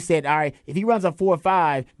and they said, all right, if he runs a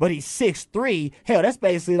 4.5, but he's 6'3", hell, that's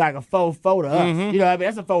basically like a 4.4 to us. You know what I mean?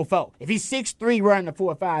 That's a 4.4. If he's 6'3 running a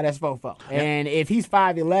 4.5, that's 4.4. And if he's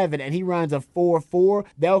 5'11 and he runs a 4.4,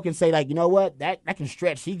 they can say, like, you know what? That can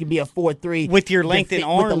stretch. He can be a 4.3 with your length and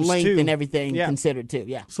arms, with the length too. and everything considered too.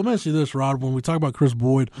 Yeah. So let me ask you this, Rod. When we talk about Chris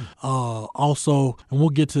Boyd, also, and we'll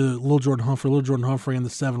get to Lil Jordan Humphrey. Lil Jordan Humphrey in the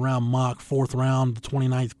 7th-round mock, 4th round, the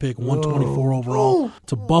 29th pick, 124 overall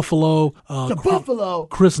to Buffalo. Buffalo.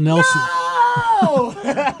 Chris Nelson. No!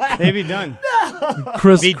 They be done.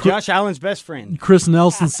 Be Josh Allen's best friend. Chris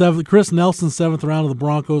Nelson, 7th round to the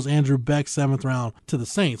Broncos. Andrew Beck, 7th round to the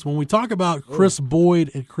Saints. When we talk about Chris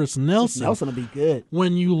Boyd and Chris Nelson will be good.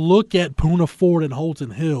 When you look at Poona Ford and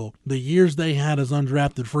Holton Hill, the years they had as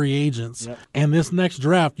undrafted free agents, and this next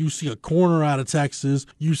draft, you see a corner out of Texas,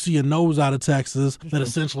 you see a nose out of Texas that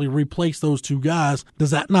essentially replace those two guys.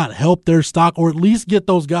 Does that not help their stock, or at least get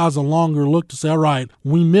those guys a longer look to say, all right,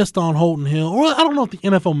 we missed on Holton Hill? Or I don't know if the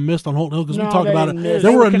NFL missed on Holton Hill, because we talked about it.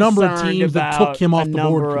 There were a number of teams that took him off the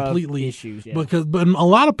board completely. But a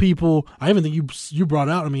lot of people, I even think you brought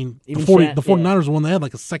out, I mean, the 49ers were one that had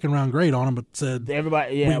like a 2nd-round grade on him, but said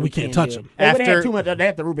we can't touch him. They had too much. They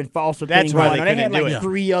had the Ruben Foster thing. That's why they had like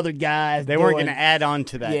 3 other guys. They weren't going to add on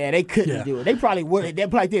to that. Yeah, they couldn't do it. They probably would. They're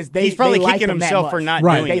like this. He's probably kicking himself for not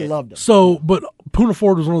doing it. They loved him. So, but Poona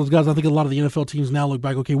Ford was one of those guys. I think a lot of the NFL teams now look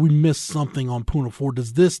back, okay, we missed something on Poona Ford.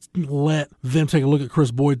 Does this let them take a look at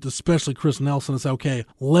Chris Boyd, especially Chris Nelson, and say, okay,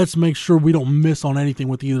 let's make sure we don't miss on anything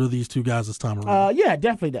with either of these two guys this time around? Yeah, it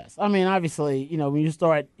definitely does. I mean, obviously, when you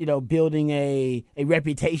start, building a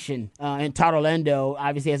reputation, and Todd Orlando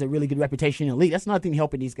obviously has a really good reputation in the league. That's another thing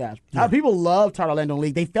helping these guys. People love Todd Orlando in the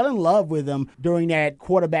league. They fell in love with him during that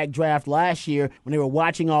quarterback draft last year when they were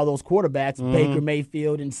watching all those quarterbacks, Baker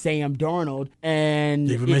Mayfield and Sam Darnold and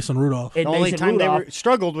David Mason Rudolph. The only time they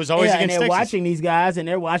struggled was always against Texas. And they're watching these guys, and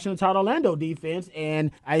they're watching the Todd Orlando defense.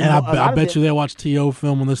 And I bet you they watch T.O.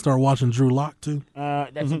 film when they start watching Drew Lock, too.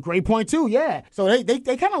 That's a great point, too, yeah. So they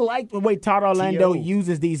kind of like the way Todd Orlando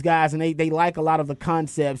uses these guys, and they like a lot of the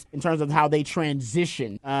concepts in terms of how they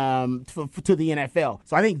transition to the NFL.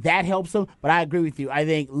 So I think that helps them, but I agree with you. I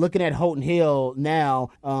think looking at Holton Hill now,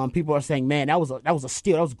 people are saying, man, that was a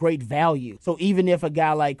steal. That was great value. So even if a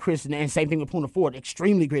guy like Chris, and same thing with Poona Ford,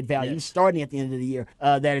 extremely great value, starting at the end of the year,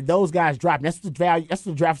 that if those guys drop, that's the value. That's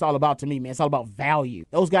what the draft's all about to me, man. It's all about value.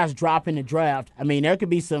 Those guys drop in the draft. I mean, there could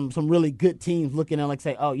be some really good teams looking at like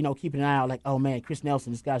say, oh, keeping an eye out, like, oh man, Chris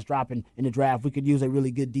Nelson, this guy's dropping in the draft. We could use a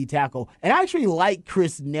really good D tackle. And I actually like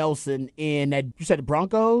Chris Nelson in that. You said the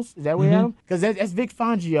Broncos? Is that where you have him? Because that's Vic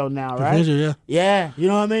Fangio now, right? Fangio, yeah. Yeah, you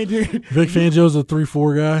know what I mean, dude. Vic Fangio's a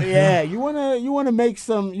 3-4 guy. Yeah, you wanna make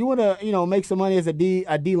some make some money as a D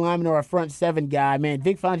lineman or a front 7 guy. Man,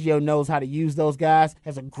 Vic Fangio knows how to use those guys.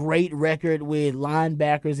 Has a great record with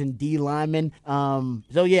linebackers and D linemen.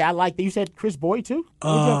 So yeah, I like that. You said Chris Boyd too?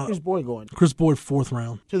 Where's Chris Boyd going? Chris Boyd 4th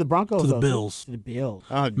round. To the Broncos? To the Bills. To the Bills.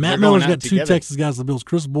 Matt Miller's got 2 Texas guys to the Bills,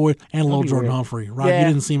 Chris Boyd and Lil Jordan Humphrey. Right? Yeah. You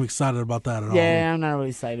didn't seem excited about that at all. Yeah, I'm not really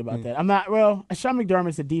excited about that. I'm not. Well, Sean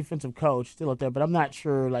McDermott's a defensive coach, still up there, but I'm not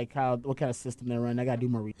sure like what kind of system they're running. I got to do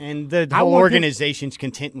more research. And the whole organization's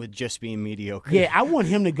content with just being mediocre. Yeah, I want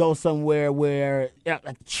him to go somewhere where where,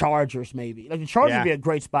 like the Chargers maybe. Like the Chargers would be a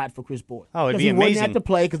great spot for Chris Boyd. Oh, it'd be he amazing. He wouldn't have to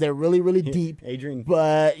play because they're really, really deep. Adrian.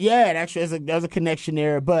 But, actually there's a connection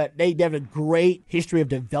there. But they have a great history of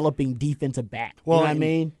developing defensive back. You know what I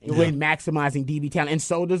mean? Really maximizing DB talent. And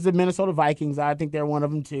so does the Minnesota Vikings. I think they're one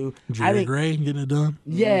of them, too. Jerry Gray getting it done.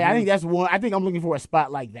 Yeah, I think that's one. I think I'm looking for a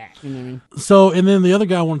spot like that. You know what I mean? So, and then the other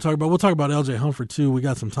guy I want to talk about, we'll talk about LJ Humphrey, too. We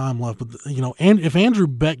got some time left. But, and if Andrew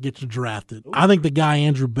Beck gets drafted, I think the guy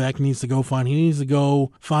Andrew Beck needs to go find. He needs to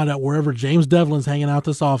go find out wherever James Devlin's hanging out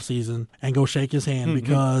this offseason and go shake his hand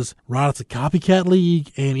because, Rod, it's a copycat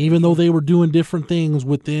league. And even though they were doing different things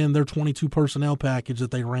within their 22 personnel package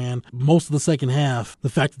that they ran most of the second half, the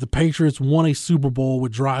fact that the Patriots won a Super Bowl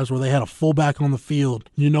with drives where they had a fullback on the field,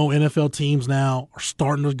 NFL teams now are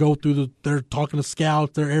starting to go through they're talking to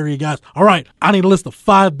scouts, their area guys. All right, I need a list of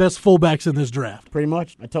 5 best fullbacks in this draft. Pretty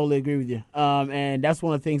much. I totally agree with you. And that's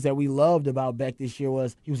one of the things that we loved about Beck this year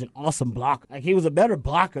was he was an awesome blocker. Like, he was a better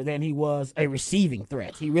blocker than he was a receiving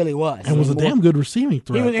threat. He really was. And was a damn good receiving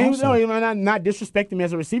threat. He was not disrespecting him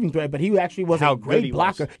as a receiving threat, but he actually was a great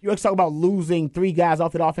blocker. You always talk about losing 3 guys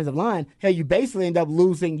off the offensive line. Hell, you basically end up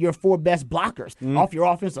losing your 4 best blockers off your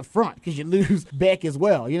offensive front because you lose Beck as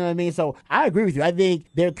well. You know what I mean? So I agree with you. I think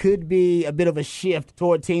there could be a bit of a shift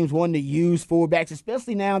toward teams wanting to use fullbacks,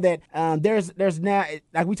 especially now that there's now,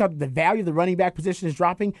 like we talked, the value of the running back position is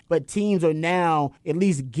dropping, but teams are now at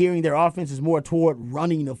least gearing their offenses more toward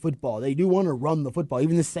running the football. They do want to run the football.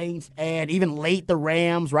 Even the Saints and even late the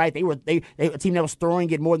Rams, right? They a team that was throwing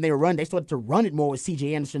it more than they were running. They started to run it more with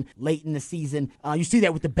C.J. Anderson late in the season. You see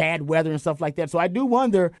that with the bad weather and stuff like that. So I do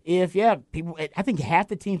wonder if, people, I think half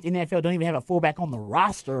the teams in the NFL don't even have a fullback on the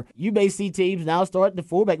roster. You may see teams now start the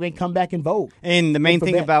fullback may come back in vogue. And the main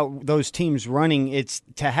thing about those teams running, it's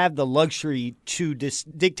to have the luxury to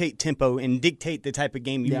dictate tempo and dictate the type of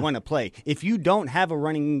game you want to play. If you don't have a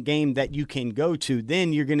running game that you can go to,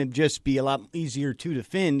 then you're going to just be a lot easier to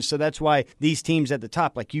defend. So that's why these teams at the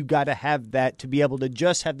top, like, you got to have that to be able to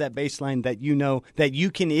just have that baseline that that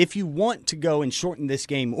you can, if you want to go and shorten this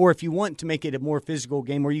game, or if you want to make it a more physical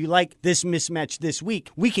game, or you like this mismatch this week,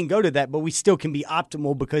 we can go to that, but we still can be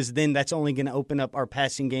optimal because then that's only going to open up our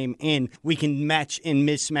passing game and we can match and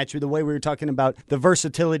mismatch with the way we were talking about the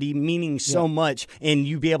versatility meaning so much. And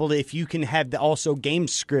you be able to, if you can have the also game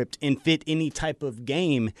script and fit any type of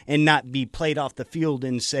game and not be played off the field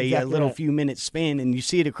in, say, a little few minutes span. And you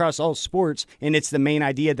see it across all sports. And it's the main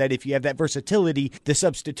idea that if you have that versatility, the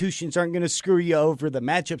substitutions aren't going to screw you over. The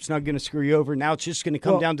matchup's not going to screw you over. Now it's just going to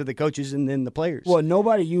come down to the coaches and then the players. Well,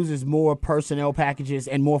 nobody uses more personnel packages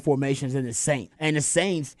and more formations than the Saints. And the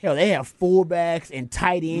Saints, hell, they have fullbacks and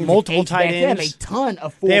tight ends. Multiple tight ends. They have a ton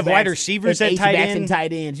of fullbacks. They have wide receivers at tight ends. And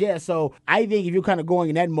tight ends, yeah. So I think if you're kind of going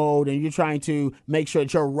in that mode and you're trying to make sure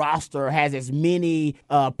that your roster has as many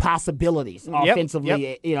possibilities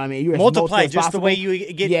offensively, you know what I mean? You're multiply just the way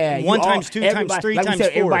you get 1 times 2 times 3 times 4.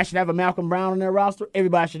 Everybody should have a Malcolm Brown on their roster.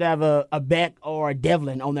 Everybody should have a Beck or a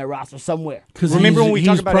Devlin on their roster somewhere. Remember when we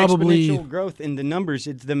talk about exponential growth in the numbers,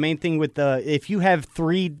 it's the main thing with if you have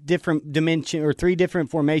 3 different dimension or 3 different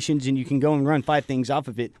formations and you can go and run 5 things off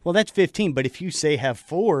of it, well, that's 15. But if you say have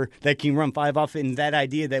 4 that can run 5 off it, and that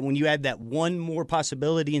idea that when you add that one more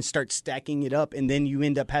possibility and start stacking it up, and then you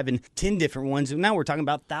end up having 10 different ones, and now we're talking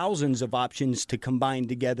about thousands of options to combine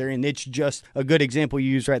together, and it's just a good example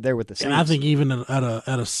you use right there with the Saints. And I think even at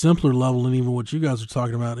a simpler level, and even what you guys are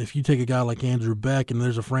talking about, if you take a guy like Andrew Beck and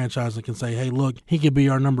there's a franchise that can say, hey, look, he could be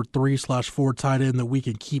our number 3/4 tight end that we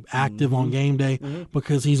can keep active on game day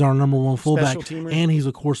because he's our number 1 fullback and he's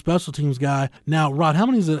a core special teams guy. Now, Rod, how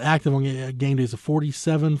many is it active on game day? Is it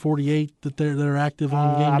 47, 48 that they're active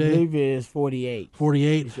on game day? I believe it is 48.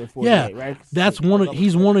 48? 48, yeah, right? that's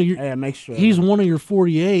he's one of your make sure. He's one of your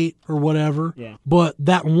 48 or whatever. Yeah. But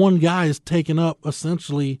that one guy is taking up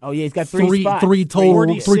essentially he's got three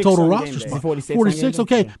total roster spots. 46,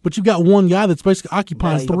 okay. Yeah. But you've got one guy that's basically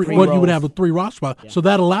occupying what you would have with 3 roster spots. Yeah. So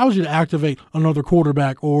that allows you to activate another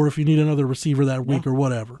quarterback or if you need another receiver that week or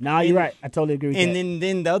whatever. No, you're right. I totally agree with that. And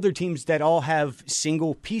then the other teams that all have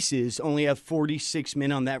single pieces only have 46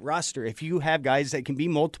 men on that roster. If you have guys that can be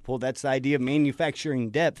multiple, that's the idea of manufacturing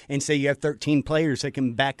depth, and say you have 13 players that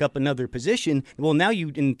can back up another position, well, now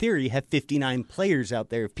you, in theory, have 59 players out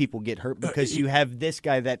there if people get hurt because you have this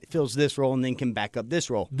guy that fills this role and then can back up this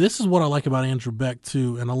role. This is what I like about Andrew Beck,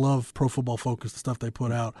 too, and I love Pro Football Focus, the stuff they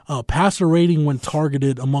put out. Passer rating when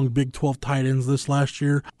targeted among Big 12 tight ends this last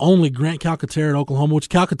year, only Grant Calcaterra at Oklahoma, which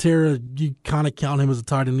Calcaterra, you kind of count him as a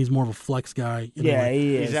tight end. He's more of a flex guy. Yeah,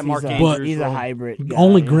 he is. He's that Mark Andrews. He's a hybrid guy.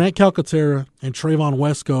 Only Grant Calcaterra and Trayvon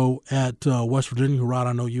Wesco at West Virginia, who, Rod,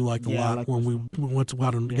 I know you liked a lot when we went to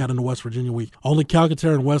got into West Virginia week. Only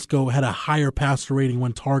Calcaterra and and Wesco had a higher passer rating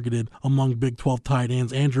when targeted among Big 12 tight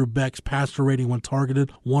ends. Andrew Beck's passer rating when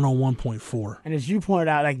targeted, 101.4. And as you pointed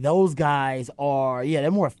out, like those guys are,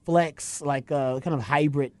 they're more flex, like kind of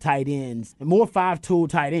hybrid tight ends, and more 5-tool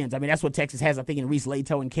tight ends. I mean, that's what Texas has, I think, in Reese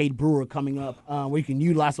Lato and Cade Brewer coming up, where you can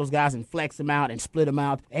utilize those guys and flex them out and split them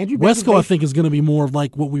out. Andrew Beck Wesco, I think, is going to be more of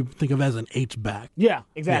like what we think of as an H-back. Yeah,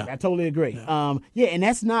 exactly. Yeah. I totally agree. Yeah. And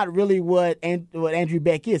that's not really what Andrew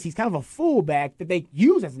Beck is. He's kind of a fullback that they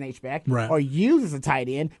use as an H-back or use as a tight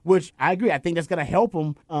end, which I agree. I think that's going to help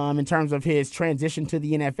him in terms of his transition to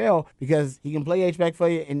the NFL because he can play H-back for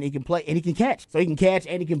you and he can play and he can catch. So he can catch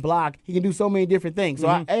and he can block. He can do so many different things. So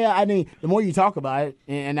I mean, the more you talk about it,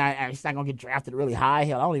 and he's not going to get drafted really high.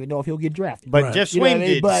 Hell, I don't even know if he'll get drafted. But Jeff Swain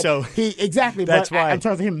did, so exactly. That's but why. In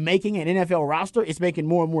terms of him making an NFL roster, it's making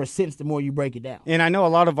more and more sense the more you break it down. And I know a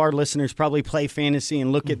lot of our listeners probably play fantasy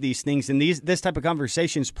and look at these things, and this type of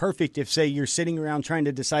conversation is perfect if, say, you're sitting around trying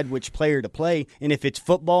to decide which player to play, and if it's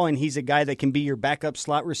football and he's a guy that can be your backup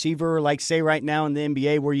slot receiver, like, say, right now in the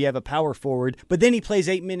NBA where you have a power forward, but then he plays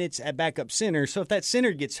 8 minutes at backup center, so if that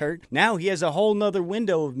center gets hurt, now he has a whole nother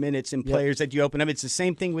window of minutes and players that you open up. It's the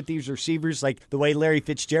same thing with these receivers, like the way Larry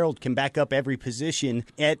Fitzgerald can back up every position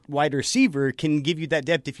at wide receiver can give you that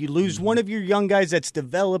depth. If you lose one of your young guys that's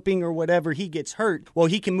developing or whatever, he gets hurt, well,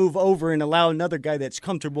 he can move over and allow another guy that's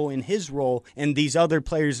comfortable in his role, and these other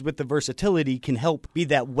players with the versatility can help be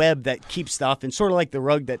that web that keeps the offense, sort of like the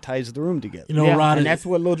rug that ties the room together. You know, Rod, and that's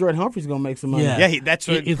what Lil Jordan Humphrey's going to make some money. Yeah, that's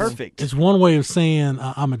perfect. It's one way of saying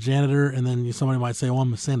I'm a janitor, and then somebody might say,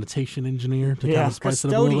 I'm a sanitation engineer to kind of spice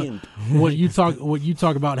it up a little bit. What you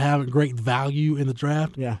talk about having great value in the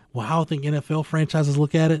draft. Yeah. Well, how I think NFL franchises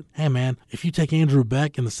look at it. Hey, man, if you take Andrew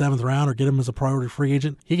Beck in the 7th round or get him as a priority free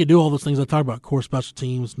agent, he can do all those things I talked about: core special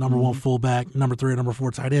teams, number 1 fullback, number 3 or number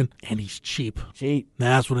 4 tight end, and he's cheap.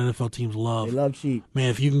 That's what NFL teams love. They love cheap. Man,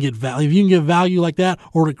 if you can get value like that,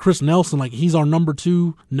 or to Chris Nelson, like he's our number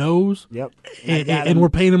 2 nose. Yep. And we're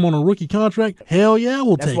paying him on a rookie contract. Hell yeah,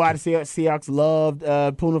 we'll take it. That's why the Seahawks loved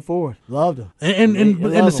Poona Ford. Loved him. And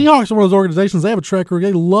the Seahawks are one of those organizations, they have a track record.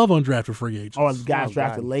 They love undrafted free agents. Oh, guys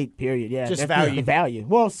drafted late, period. Yeah. Just value.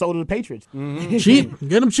 Well, so do the Patriots. Cheap.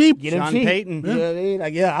 Get them cheap. Sean Payton. You know what I mean?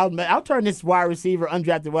 Like, I'll turn this wide receiver,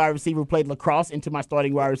 undrafted wide receiver who played lacrosse into my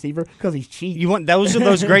starting wide receiver because he's cheap. Those are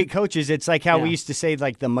those great coaches. It's like how we used to say,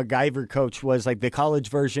 like, the MacGyver coach was, like, the college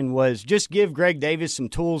version was just give Greg Davis some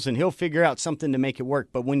tools and he'll figure out something to make it work.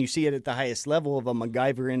 But when you see it at the highest level of a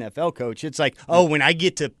MacGyver NFL coach, it's like, when I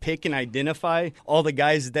get to pick and identify all the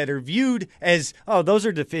guys that are viewed as, those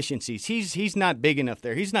are deficiencies. He's not big enough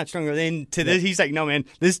there. He's not strong enough. And to this, he's like, no, man,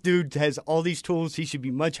 this dude has all these tools. He should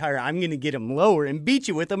be much higher. I'm going to get him lower and beat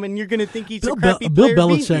you with them, and you're going to think he's a crappy player. Bill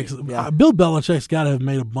Belichick's got to have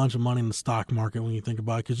made a bunch of money in the stock market when you think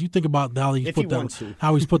about it, because you think about how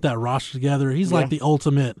he's put that roster together. He's like the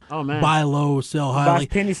ultimate buy low, sell high. Like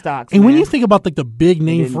penny stocks. And when you think about like the big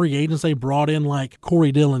name free agents they brought in, like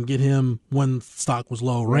Corey Dillon, get him when stock was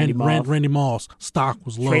low. Randy Moss, stock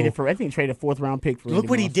was low. I think he traded a 4th-round pick for Look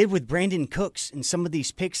what he did with Brandon Cooks and some of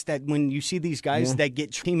these picks that when you see these guys that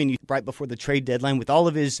get teaming right before the trade deadline with all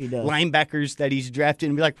of his linebackers that he's drafted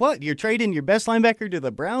and be like, what? You're trading your best linebacker to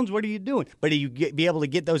the Browns? What are you doing? But you be able to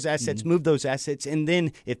get those assets, move those assets, and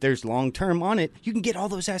then if there's long-term on it, you can get all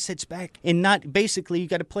those assets back and not basically you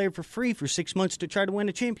got a player for free for 6 months to try to win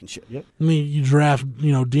a championship. Yep. I mean, you draft,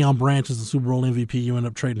 Deion Branch as the Super Bowl MVP, you end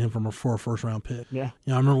up trading him for a first-round pick. Yeah.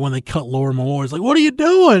 I remember when they cut Lord Malloy, it's like, what are you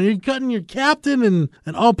doing? You're cutting your captain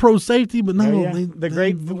and all-pro safety, but no.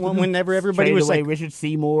 Whenever everybody was like, Richard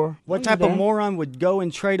Seymour. What type of moron would go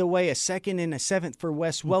and trade away a 2nd and a 7th for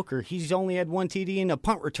Wes Welker? He's only had 1 TD and a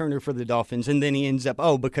punt returner for the Dolphins, and then he ends up,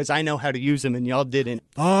 because I know how to use him and y'all didn't.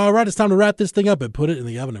 All right, it's time to wrap this thing up and put it in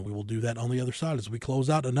the oven, and we will do that on the other side as we close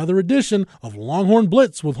out another edition of Longhorn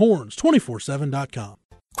Blitz with Horns, 247.com.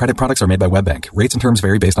 Credit products are made by WebBank. Rates and terms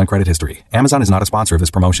vary based on credit history. Amazon is not a sponsor of this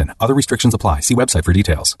promotion. Other restrictions apply. See website for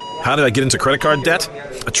details. How did I get into credit card debt?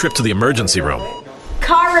 A trip to the emergency room.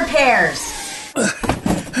 Car repairs.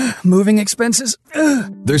 Moving expenses.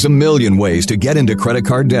 There's a million ways to get into credit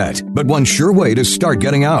card debt, but one sure way to start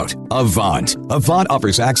getting out. Avant. Avant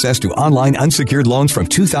offers access to online unsecured loans from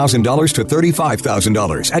 $2,000 to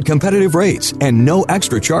 $35,000 at competitive rates and no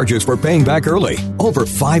extra charges for paying back early. Over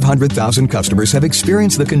 500,000 customers have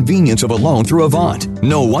experienced the convenience of a loan through Avant.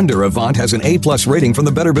 No wonder Avant has an A+ rating from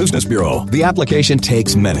the Better Business Bureau. The application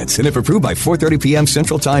takes minutes, and if approved by 4:30 p.m.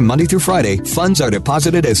 Central Time Monday through Friday, funds are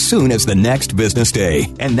deposited as soon as the next business day.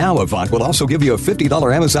 And And now Avant will also give you a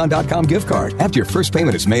 $50 Amazon.com gift card after your first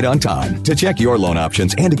payment is made on time. To check your loan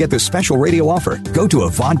options and to get this special radio offer, go to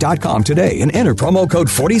Avant.com today and enter promo code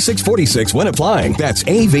 4646 when applying. That's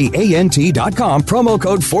AVANT.com, promo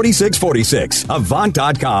code 4646.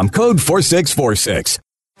 Avant.com, code 4646.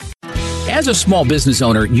 As a small business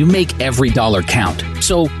owner, you make every dollar count.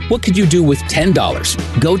 So what could you do with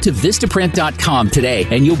 $10? Go to Vistaprint.com today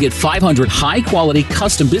and you'll get 500 high-quality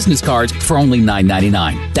custom business cards for only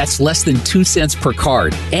 $9.99. That's less than 2 cents per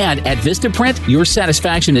card. And at Vistaprint, your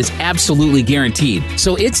satisfaction is absolutely guaranteed.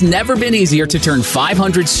 So it's never been easier to turn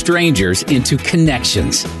 500 strangers into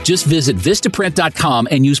connections. Just visit Vistaprint.com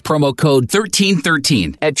and use promo code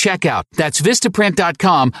 1313 at checkout. That's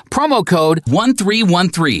Vistaprint.com, promo code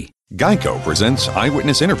 1313. Geico presents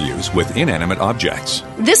eyewitness interviews with inanimate objects.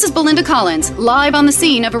 This is Belinda Collins, live on the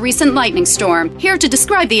scene of a recent lightning storm. Here to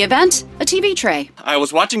describe the event, a TV tray. I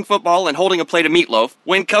was watching football and holding a plate of meatloaf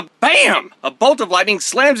when kabam! A bolt of lightning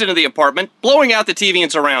slams into the apartment, blowing out the TV and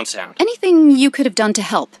surround sound. Anything you could have done to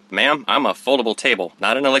help? Ma'am, I'm a foldable table,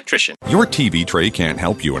 not an electrician. Your TV tray can't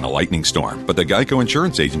help you in a lightning storm, but the Geico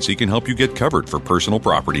Insurance Agency can help you get covered for personal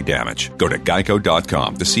property damage. Go to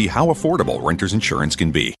geico.com to see how affordable renter's insurance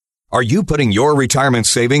can be. Are you putting your retirement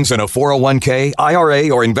savings in a 401k, IRA,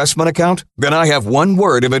 or investment account? Then I have one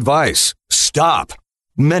word of advice. Stop.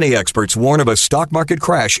 Many experts warn of a stock market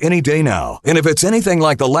crash any day now. And if it's anything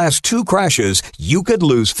like the last 2 crashes, you could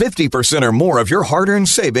lose 50% or more of your hard-earned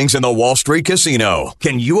savings in the Wall Street casino.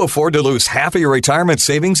 Can you afford to lose half of your retirement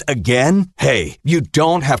savings again? Hey, you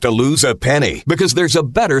don't have to lose a penny because there's a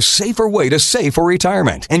better, safer way to save for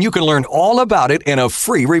retirement. And you can learn all about it in a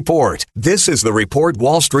free report. This is the report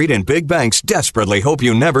Wall Street and big banks desperately hope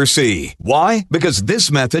you never see. Why? Because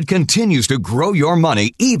this method continues to grow your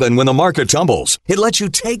money even when the market tumbles. It lets you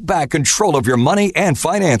take back control of your money and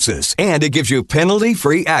finances, and it gives you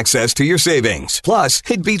penalty-free access to your savings. Plus,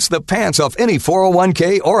 it beats the pants off any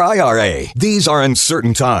 401k or IRA. These are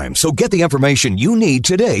uncertain times, so get the information you need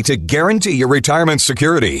today to guarantee your retirement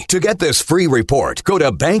security. To get this free report, go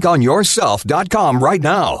to bankonyourself.com right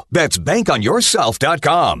now. That's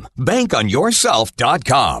bankonyourself.com.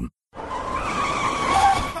 Bankonyourself.com.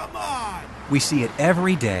 We see it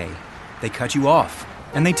every day. They cut you off,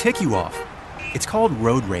 and they tick you off. It's called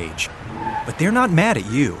road rage. But they're not mad at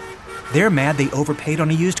you. They're mad they overpaid on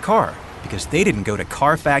a used car because they didn't go to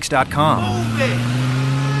Carfax.com.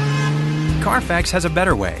 Carfax has a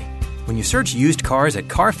better way. When you search used cars at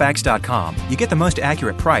Carfax.com, you get the most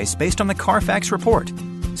accurate price based on the Carfax report.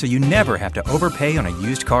 So you never have to overpay on a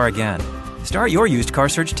used car again. Start your used car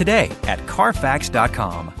search today at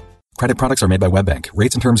Carfax.com. Credit products are made by WebBank.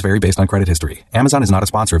 Rates and terms vary based on credit history. Amazon is not a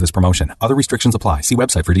sponsor of this promotion. Other restrictions apply. See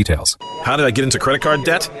website for details. How did I get into credit card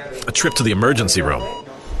debt? A trip to the emergency room.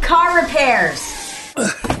 Car repairs.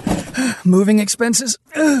 Moving expenses?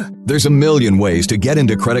 There's a million ways to get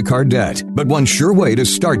into credit card debt, but one sure way to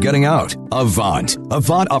start getting out. Avant.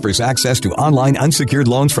 Avant offers access to online unsecured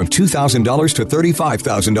loans from $2,000 to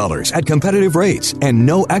 $35,000 at competitive rates and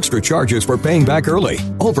no extra charges for paying back early.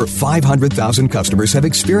 Over 500,000 customers have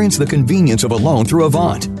experienced the convenience of a loan through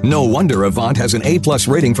Avant. No wonder Avant has an A+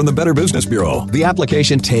 rating from the Better Business Bureau. The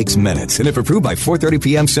application takes minutes, and if approved by 4:30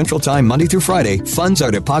 p.m. Central Time Monday through Friday, funds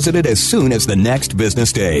are deposited as soon as the next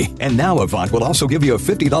business day. And now Avant will also give you a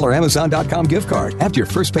 $50 Amazon.com gift card after your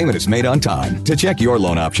first payment is made on time. To check your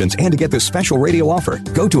loan options and to get this special radio offer,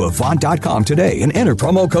 go to Avant.com today and enter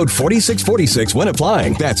promo code 4646 when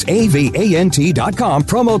applying. That's AVANT.com,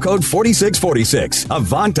 promo code 4646.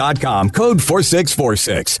 Avant.com, code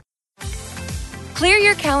 4646. Clear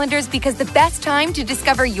your calendars because the best time to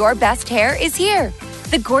discover your best hair is here.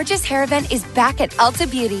 The Gorgeous Hair Event is back at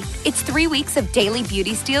Ulta Beauty. It's 3 weeks of daily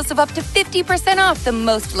beauty steals of up to 50% off the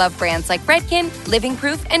most loved brands like Redken, Living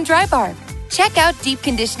Proof, and Drybar. Check out deep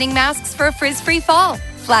conditioning masks for a frizz-free fall,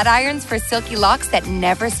 flat irons for silky locks that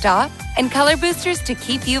never stop, and color boosters to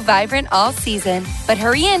keep you vibrant all season. But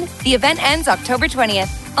hurry in, the event ends October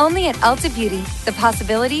 20th, only at Ulta Beauty. The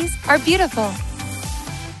possibilities are beautiful.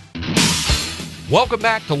 Welcome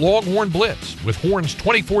back to Longhorn Blitz with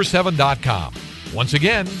horns247.com. Once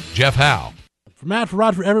again, Jeff Howe. For Matt, for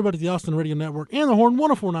Rod, for everybody at the Austin Radio Network and the Horn,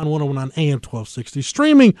 104.9, 101.9 AM 1260.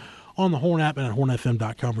 Streaming on the Horn app and at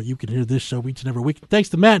hornfm.com where you can hear this show each and every week. Thanks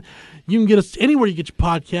to Matt, you can get us anywhere you get your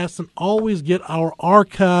podcasts and always get our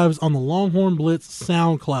archives on the Longhorn Blitz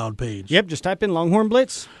SoundCloud page. Yep, just type in Longhorn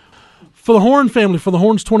Blitz. For the Horn family, for the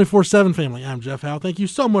Horns 24/7 family, I'm Jeff Howe. Thank you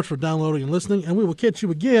so much for downloading and listening, and we will catch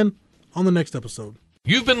you again on the next episode.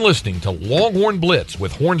 You've been listening to Longhorn Blitz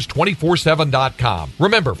with horns247.com.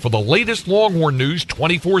 Remember, for the latest Longhorn news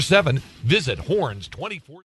 24/7, visit horns24